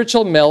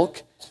spiritual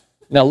milk.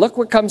 Now look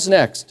what comes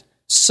next.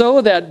 So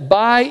that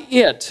by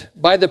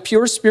the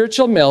pure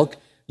spiritual milk,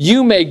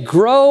 you may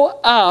grow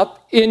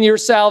up in your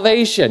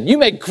salvation. You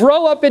may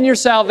grow up in your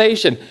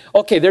salvation.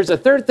 Okay, there's a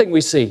third thing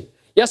we see.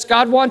 Yes,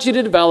 God wants you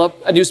to develop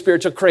a new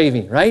spiritual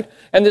craving, right?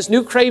 And this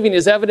new craving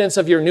is evidence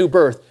of your new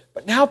birth.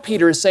 But now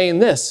Peter is saying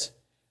this.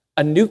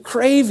 A new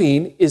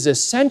craving is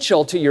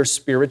essential to your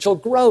spiritual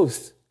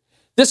growth.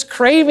 This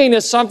craving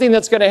is something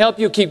that's going to help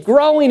you keep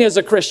growing as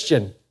a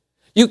Christian.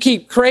 You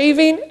keep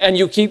craving and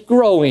you keep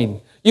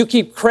growing. You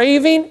keep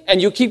craving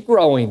and you keep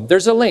growing.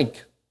 There's a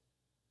link.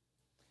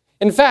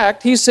 In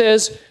fact, he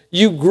says,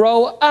 you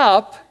grow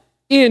up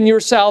in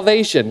your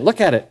salvation. Look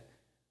at it.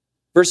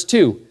 Verse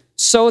 2.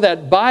 so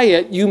that by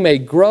it you may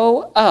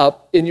grow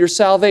up in your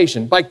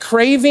salvation. By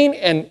craving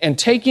and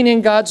taking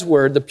in God's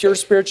word, the pure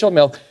spiritual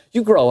milk,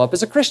 you grow up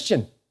as a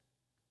Christian.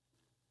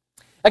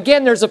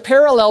 Again, there's a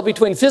parallel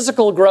between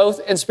physical growth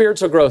and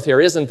spiritual growth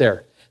here, isn't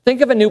there? Think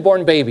of a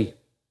newborn baby.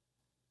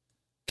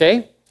 Okay?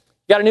 You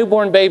got a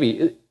newborn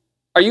baby.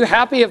 Are you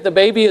happy if the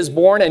baby is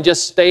born and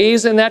just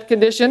stays in that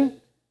condition?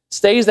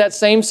 Stays that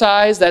same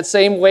size, that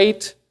same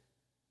weight?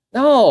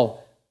 No.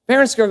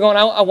 Parents are going,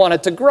 I want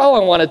it to grow, I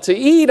want it to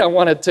eat, I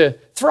want it to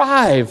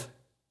thrive.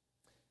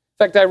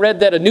 In fact, I read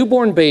that a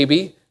newborn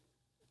baby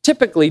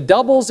typically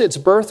doubles its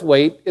birth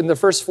weight in the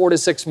first 4 to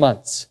 6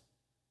 months.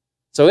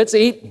 So it's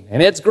eating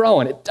and it's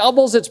growing. It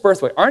doubles its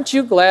birth weight. Aren't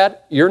you glad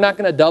you're not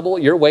going to double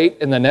your weight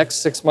in the next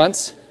 6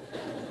 months?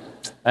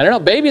 I don't know.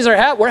 Babies are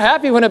happy. We're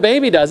happy when a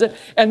baby does it.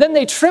 And then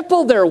they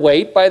triple their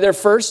weight by their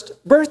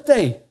first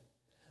birthday.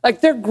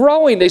 Like they're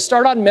growing. They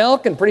start on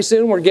milk and pretty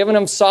soon we're giving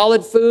them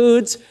solid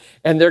foods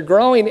and they're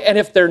growing. And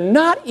if they're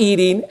not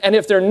eating and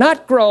if they're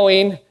not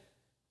growing,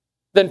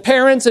 then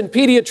parents and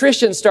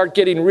pediatricians start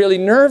getting really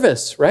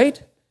nervous,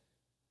 right?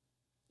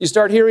 You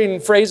start hearing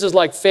phrases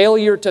like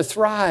failure to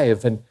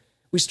thrive, and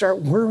we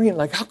start worrying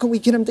like, how can we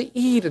get them to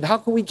eat and how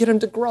can we get them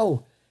to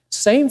grow?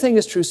 Same thing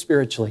is true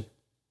spiritually.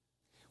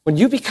 When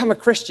you become a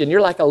Christian,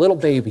 you're like a little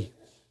baby,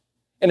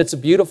 and it's a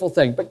beautiful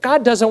thing. But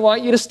God doesn't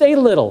want you to stay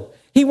little.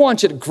 He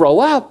wants you to grow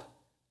up.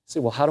 You say,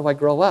 well, how do I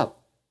grow up?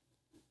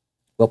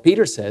 Well,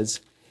 Peter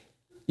says,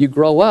 you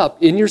grow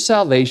up in your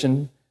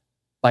salvation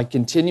by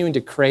continuing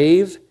to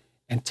crave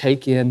and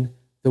take in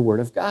the Word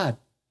of God.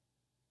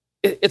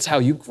 It's how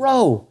you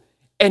grow,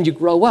 and you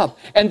grow up.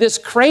 And this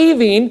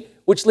craving,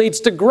 which leads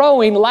to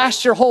growing,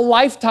 lasts your whole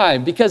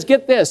lifetime. Because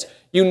get this,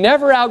 you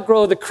never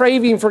outgrow the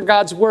craving for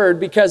God's Word,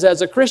 because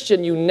as a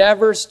Christian, you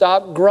never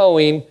stop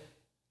growing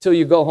till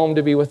you go home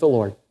to be with the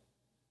Lord.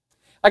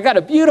 I got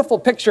a beautiful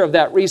picture of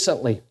that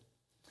recently.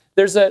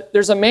 There's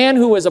a man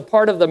who was a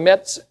part of the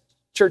Metz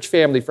church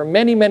family for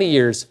many, many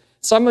years.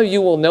 Some of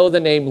you will know the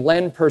name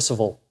Len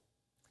Percival.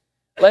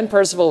 Len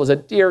Percival was a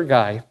dear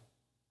guy.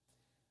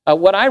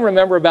 What I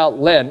remember about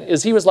Len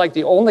is he was like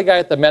the only guy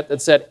at the Met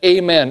that said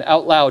amen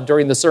out loud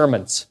during the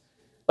sermons.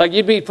 Like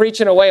you'd be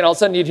preaching away and all of a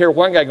sudden you'd hear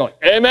one guy going,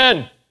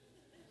 amen.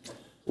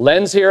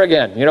 Len's here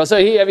again. So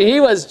he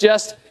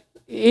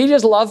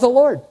just loved the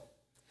Lord.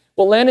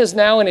 Well, Len is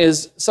now in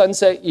his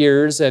sunset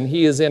years and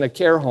he is in a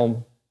care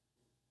home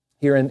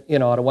here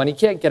in Ottawa, and he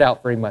can't get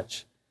out very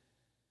much.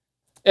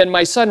 And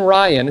my son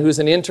Ryan, who's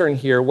an intern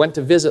here, went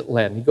to visit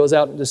Len. He goes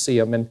out to see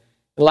him, and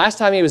the last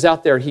time he was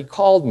out there, he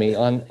called me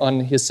on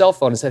his cell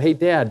phone and said, hey,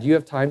 Dad, do you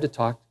have time to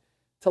talk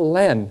to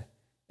Len?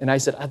 And I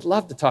said, I'd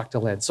love to talk to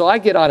Len. So I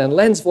get on, and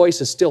Len's voice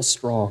is still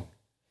strong.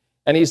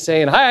 And he's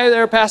saying, hi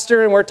there,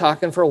 Pastor, and we're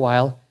talking for a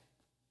while.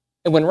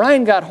 And when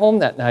Ryan got home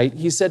that night,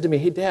 he said to me,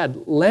 hey,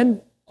 Dad,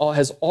 Len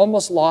has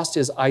almost lost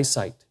his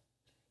eyesight.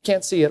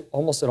 Can't see it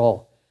almost at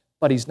all.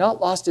 But he's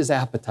not lost his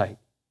appetite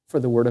for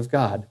the Word of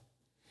God.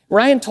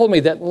 Ryan told me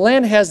that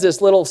Len has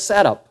this little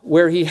setup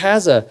where he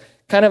has a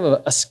kind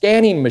of a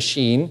scanning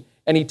machine,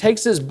 and he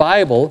takes his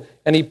Bible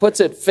and he puts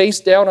it face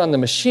down on the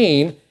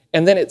machine,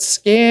 and then it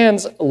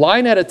scans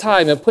line at a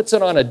time and puts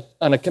it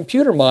on a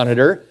computer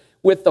monitor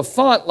with the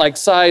font like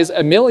size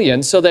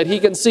 1,000,000 so that he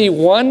can see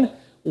one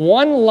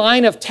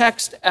line of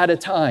text at a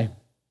time.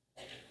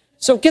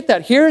 So get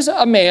that. Here's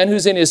a man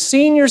who's in his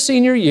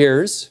senior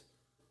years,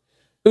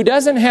 who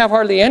doesn't have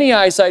hardly any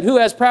eyesight, who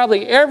has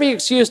probably every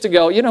excuse to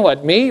go, you know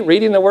what, me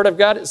reading the Word of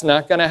God, it's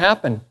not going to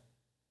happen.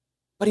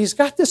 But he's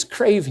got this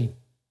craving.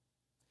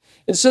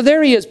 And so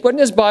there he is, putting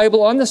his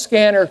Bible on the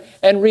scanner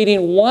and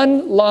reading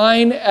one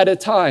line at a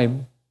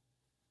time.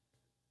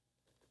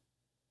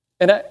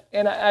 And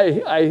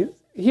I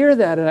hear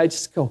that and I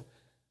just go,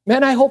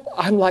 man, I hope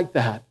I'm like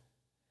that.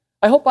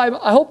 I hope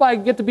I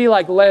get to be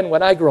like Len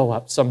when I grow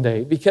up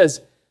someday,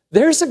 because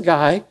there's a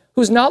guy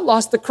who's not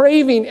lost the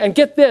craving, and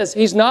get this,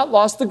 he's not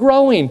lost the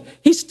growing.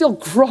 He's still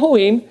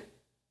growing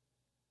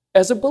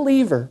as a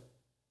believer.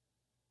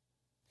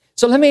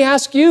 So let me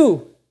ask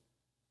you,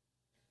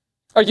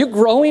 are you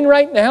growing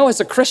right now as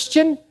a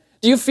Christian?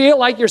 Do you feel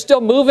like you're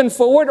still moving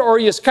forward, or are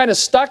you kind of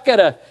stuck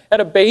at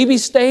a baby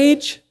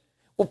stage?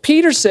 Well,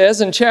 Peter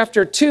says in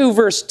chapter 2,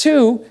 verse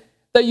 2,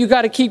 that you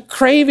got to keep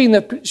craving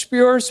the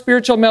pure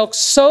spiritual milk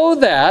so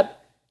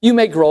that you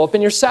may grow up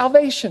in your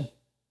salvation.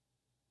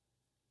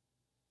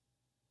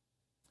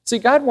 See,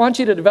 God wants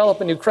you to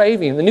develop a new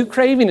craving. The new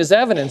craving is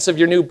evidence of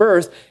your new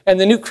birth, and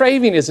the new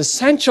craving is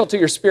essential to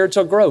your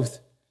spiritual growth.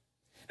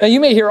 Now, you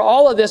may hear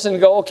all of this and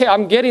go, okay,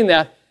 I'm getting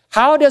that.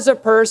 How does a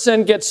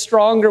person get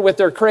stronger with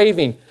their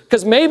craving?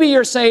 Because maybe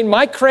you're saying,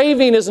 my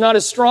craving is not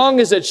as strong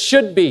as it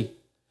should be.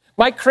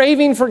 My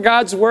craving for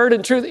God's Word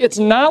and truth, it's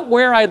not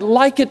where I'd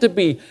like it to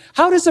be.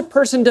 How does a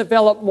person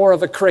develop more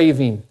of a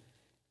craving?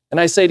 And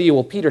I say to you,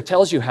 well, Peter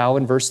tells you how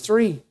in verse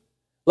 3.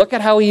 Look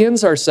at how he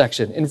ends our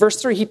section. In verse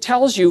 3, he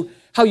tells you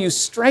how you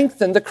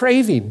strengthen the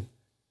craving.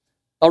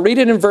 I'll read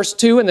it in verse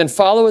 2 and then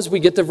follow as we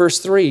get to verse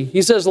 3.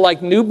 He says,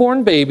 like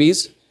newborn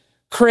babies,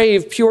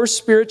 crave pure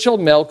spiritual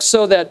milk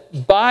so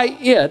that by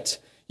it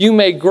you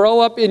may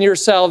grow up in your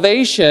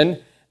salvation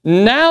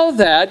now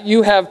that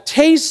you have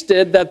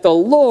tasted that the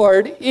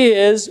Lord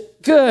is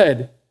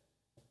good.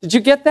 Did you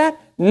get that?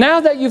 Now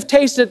that you've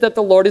tasted that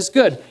the Lord is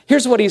good.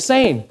 Here's what he's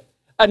saying.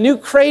 A new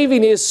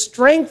craving is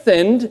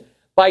strengthened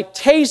by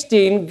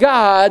tasting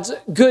God's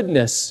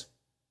goodness.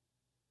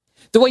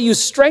 The way you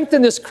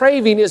strengthen this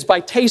craving is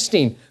by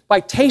tasting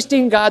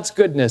God's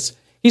goodness.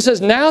 He says,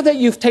 now that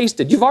you've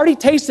tasted, you've already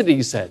tasted it,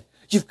 he said.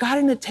 You've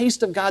gotten a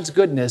taste of God's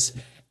goodness,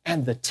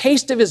 and the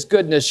taste of his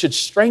goodness should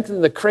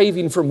strengthen the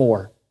craving for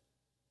more.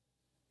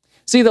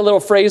 See the little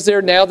phrase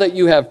there, now that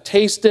you have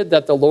tasted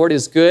that the Lord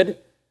is good?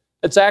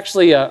 It's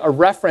actually a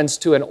reference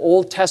to an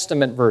Old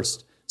Testament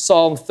verse,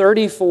 Psalm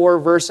 34,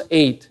 verse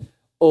 8.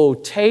 Oh,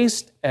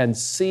 taste and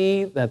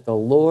see that the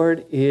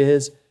Lord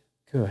is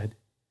good.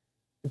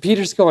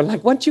 Peter's going,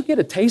 once you get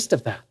a taste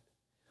of that,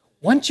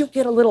 once you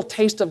get a little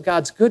taste of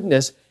God's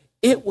goodness,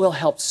 it will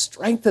help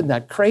strengthen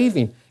that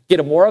craving.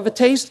 Get more of a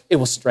taste, it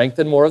will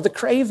strengthen more of the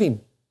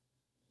craving.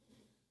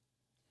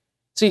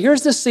 See,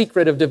 here's the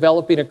secret of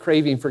developing a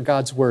craving for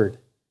God's word.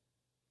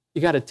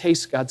 You got to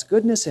taste God's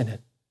goodness in it.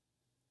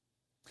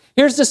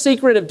 Here's the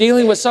secret of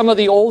dealing with some of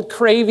the old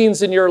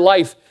cravings in your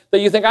life that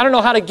you think, I don't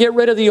know how to get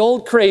rid of the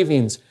old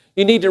cravings.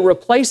 You need to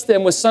replace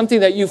them with something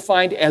that you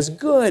find as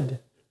good.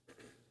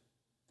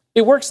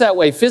 It works that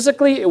way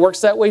physically, it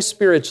works that way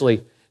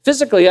spiritually.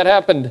 Physically, it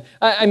happened.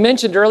 I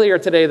mentioned earlier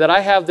today that I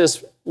have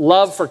this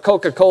love for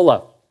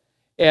Coca-Cola.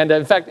 And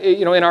in fact,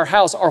 in our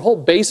house, our whole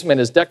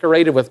basement is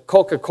decorated with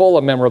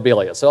Coca-Cola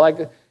memorabilia.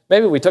 So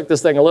maybe we took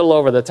this thing a little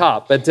over the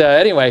top. But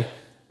anyway,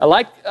 I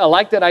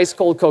like that ice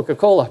cold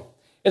Coca-Cola.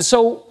 And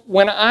so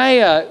when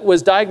I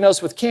was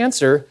diagnosed with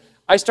cancer,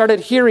 I started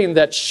hearing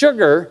that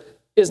sugar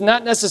is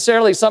not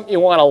necessarily something you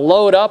want to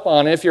load up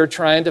on if you're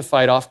trying to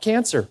fight off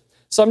cancer.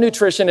 Some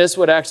nutritionists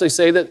would actually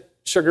say that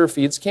sugar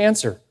feeds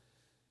cancer.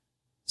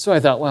 So I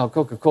thought, wow,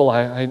 Coca-Cola,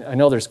 I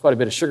know there's quite a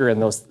bit of sugar in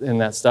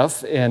that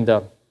stuff. And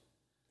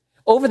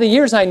over the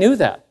years, I knew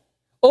that.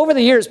 Over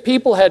the years,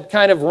 people had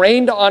kind of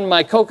rained on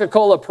my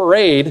Coca-Cola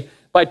parade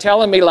by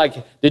telling me,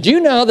 did you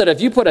know that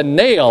if you put a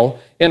nail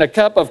in a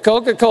cup of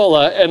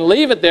Coca-Cola and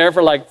leave it there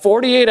for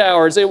 48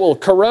 hours, it will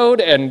corrode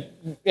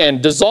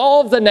and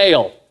dissolve the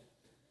nail?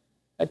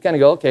 I'd kind of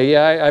go, okay,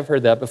 yeah, I've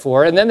heard that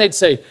before. And then they'd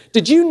say,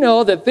 did you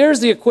know that there's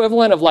the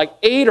equivalent of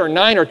 8 or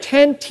 9 or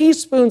 10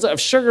 teaspoons of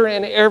sugar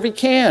in every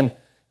can?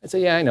 I'd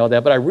say, yeah, I know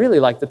that, but I really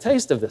like the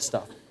taste of this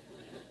stuff.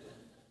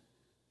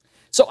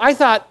 So I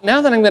thought,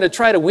 now that I'm going to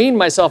try to wean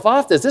myself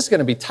off this is going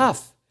to be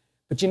tough.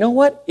 But you know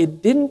what?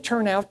 It didn't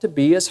turn out to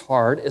be as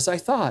hard as I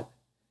thought.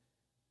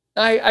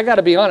 I got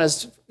to be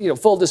honest,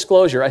 full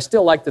disclosure, I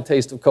still like the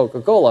taste of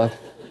Coca-Cola.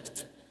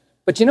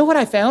 But you know what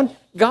I found?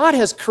 God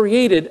has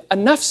created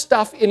enough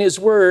stuff in his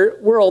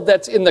world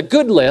that's in the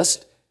good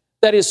list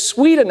that is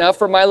sweet enough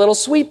for my little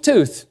sweet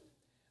tooth.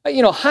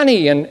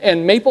 Honey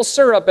and maple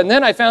syrup. And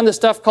then I found this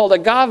stuff called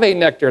agave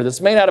nectar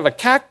that's made out of a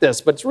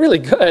cactus, but it's really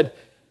good.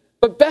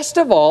 But best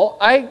of all,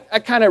 I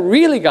kind of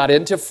really got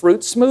into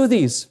fruit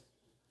smoothies.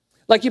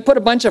 You put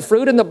a bunch of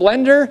fruit in the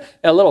blender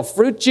and a little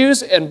fruit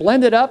juice and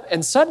blend it up,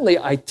 and suddenly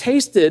I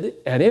tasted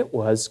and it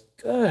was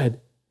good.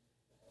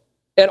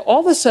 And all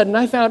of a sudden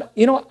I found,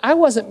 I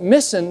wasn't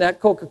missing that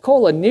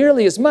Coca-Cola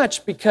nearly as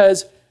much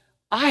because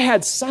I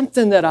had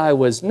something that I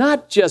was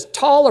not just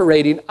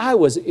tolerating, I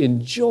was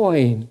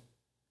enjoying.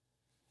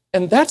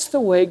 And that's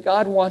the way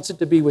God wants it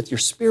to be with your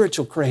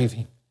spiritual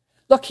craving.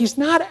 Look, he's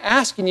not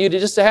asking you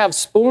to have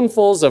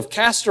spoonfuls of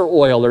castor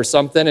oil or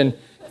something and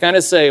kind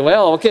of say,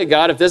 well, okay,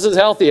 God, if this is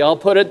healthy, I'll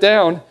put it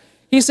down.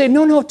 He's saying,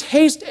 no,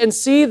 taste and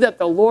see that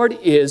the Lord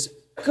is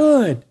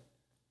good.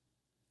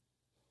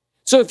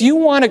 So if you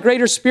want a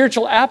greater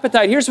spiritual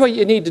appetite, here's what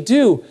you need to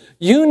do.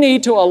 You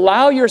need to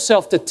allow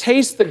yourself to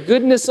taste the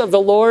goodness of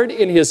the Lord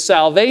in his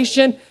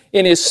salvation,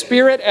 in his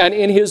spirit, and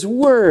in his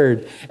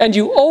word. And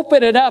you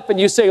open it up and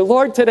you say,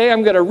 Lord, today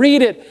I'm going to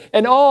read it,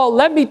 and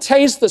let me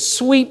taste the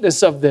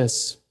sweetness of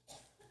this.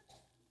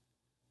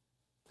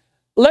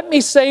 Let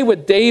me say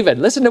with David,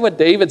 listen to what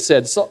David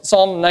said,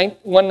 Psalm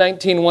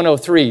 119,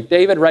 103.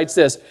 David writes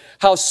this,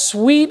 how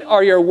sweet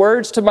are your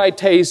words to my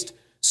taste,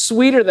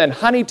 sweeter than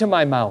honey to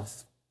my mouth.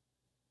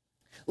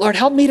 Lord,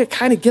 help me to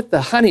kind of get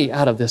the honey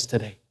out of this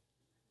today.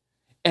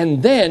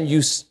 And then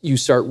you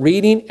start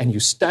reading and you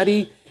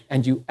study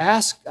and you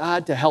ask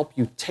God to help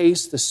you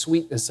taste the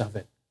sweetness of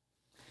it.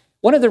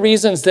 One of the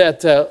reasons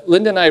that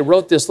Linda and I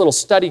wrote this little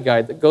study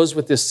guide that goes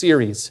with this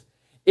series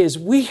is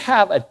we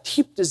have a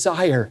deep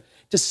desire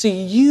to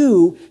see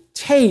you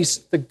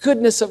taste the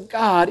goodness of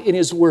God in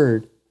his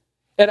word.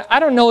 And I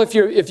don't know if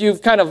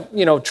you've kind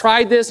of,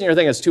 tried this and you're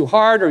thinking it's too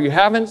hard or you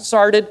haven't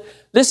started.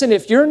 Listen,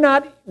 if you're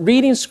not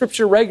reading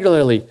scripture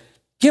regularly,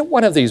 get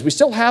one of these. We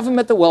still have them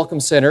at the Welcome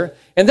Center.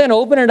 And then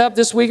open it up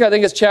this week. I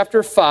think it's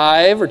chapter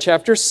 5 or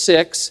chapter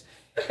 6.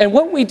 And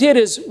what we did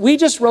is we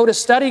just wrote a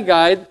study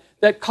guide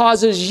that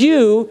causes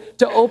you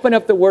to open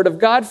up the Word of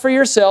God for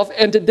yourself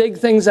and to dig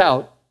things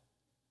out.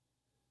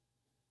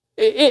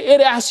 It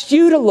asks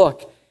you to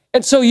look.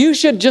 And so you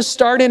should just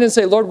start in and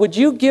say, Lord, would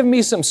you give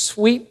me some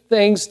sweet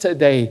things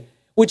today?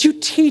 Would you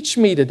teach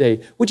me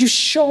today? Would you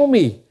show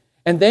me?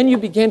 And then you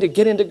begin to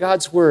get into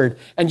God's Word,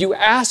 and you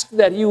ask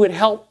that you would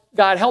help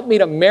me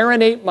to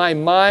marinate my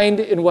mind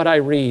in what I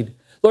read.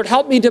 Lord,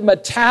 help me to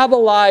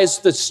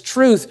metabolize this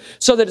truth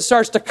so that it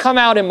starts to come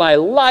out in my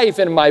life,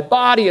 in my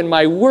body, in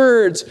my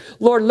words.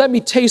 Lord, let me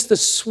taste the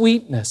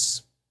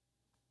sweetness.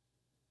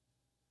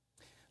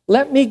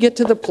 Let me get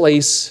to the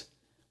place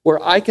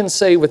where I can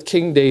say with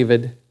King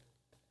David,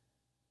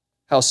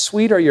 how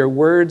sweet are your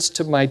words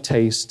to my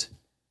taste,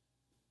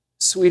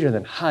 sweeter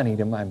than honey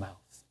to my mouth.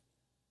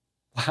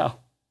 Wow.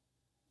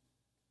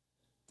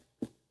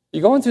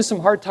 You going through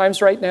some hard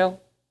times right now?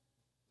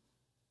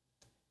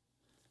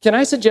 Can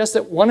I suggest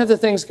that one of the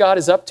things God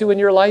is up to in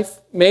your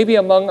life, maybe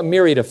among a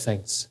myriad of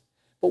things,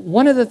 but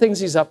one of the things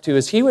He's up to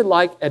is He would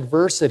like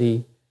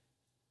adversity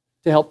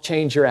to help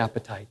change your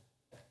appetite.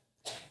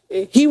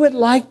 He would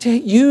like to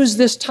use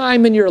this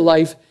time in your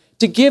life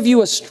to give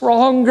you a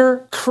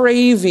stronger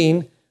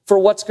craving for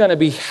what's going to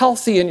be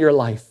healthy in your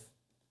life.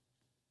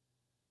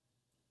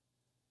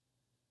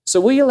 So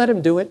will you let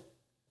Him do it?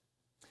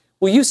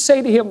 Will you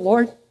say to Him,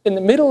 Lord, in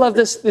the middle of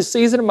this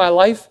season of my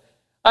life,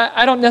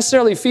 I don't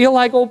necessarily feel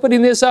like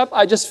opening this up.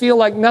 I just feel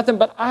like nothing,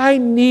 but I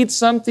need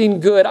something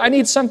good. I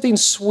need something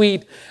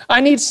sweet.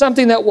 I need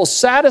something that will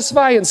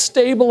satisfy and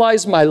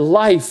stabilize my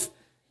life.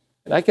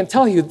 And I can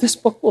tell you, this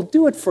book will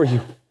do it for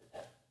you.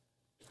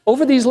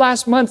 Over these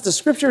last months, the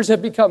Scriptures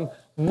have become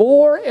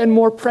more and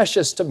more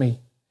precious to me.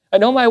 I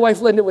know my wife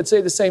Linda would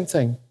say the same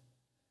thing.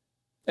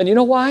 And you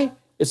know why?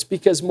 It's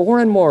because more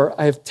and more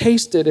I have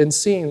tasted and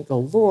seen the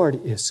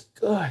Lord is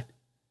good.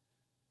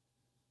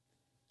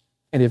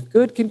 And if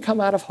good can come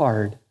out of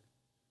hard,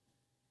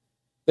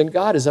 then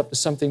God is up to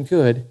something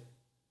good,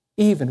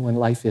 even when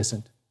life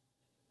isn't.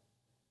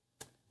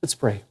 Let's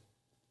pray.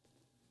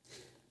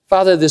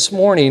 Father, this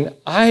morning,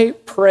 I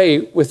pray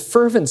with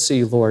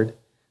fervency, Lord,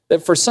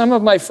 that for some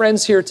of my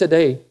friends here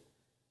today,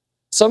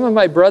 some of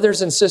my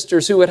brothers and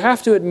sisters who would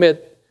have to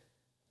admit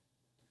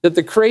that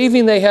the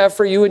craving they have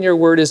for you and your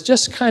word is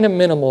just kind of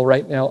minimal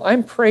right now,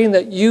 I'm praying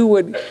that you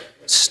would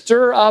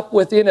stir up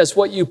within us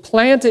what you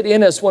planted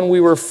in us when we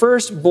were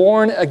first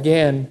born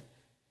again,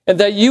 and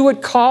that you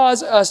would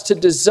cause us to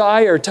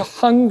desire, to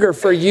hunger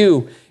for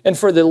you and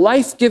for the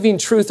life-giving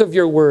truth of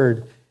your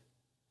word.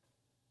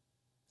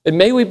 And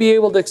may we be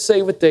able to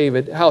say with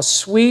David, how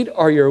sweet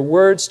are your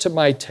words to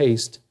my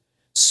taste,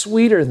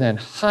 sweeter than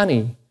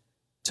honey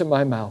to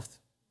my mouth.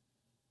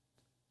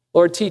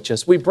 Lord, teach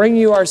us. We bring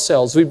you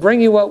ourselves. We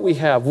bring you what we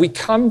have. We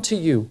come to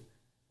you.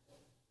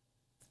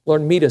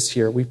 Lord, meet us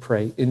here, we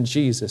pray, in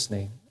Jesus'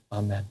 name.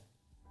 Amen.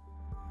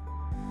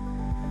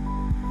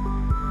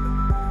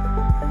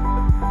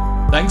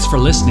 Thanks for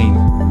listening.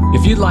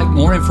 If you'd like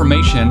more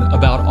information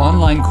about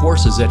online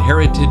courses at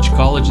Heritage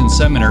College and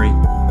Seminary,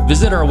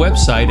 visit our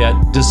website at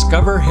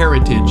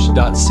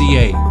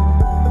discoverheritage.ca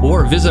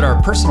or visit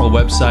our personal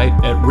website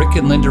at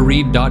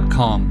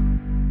rickandlindareed.com.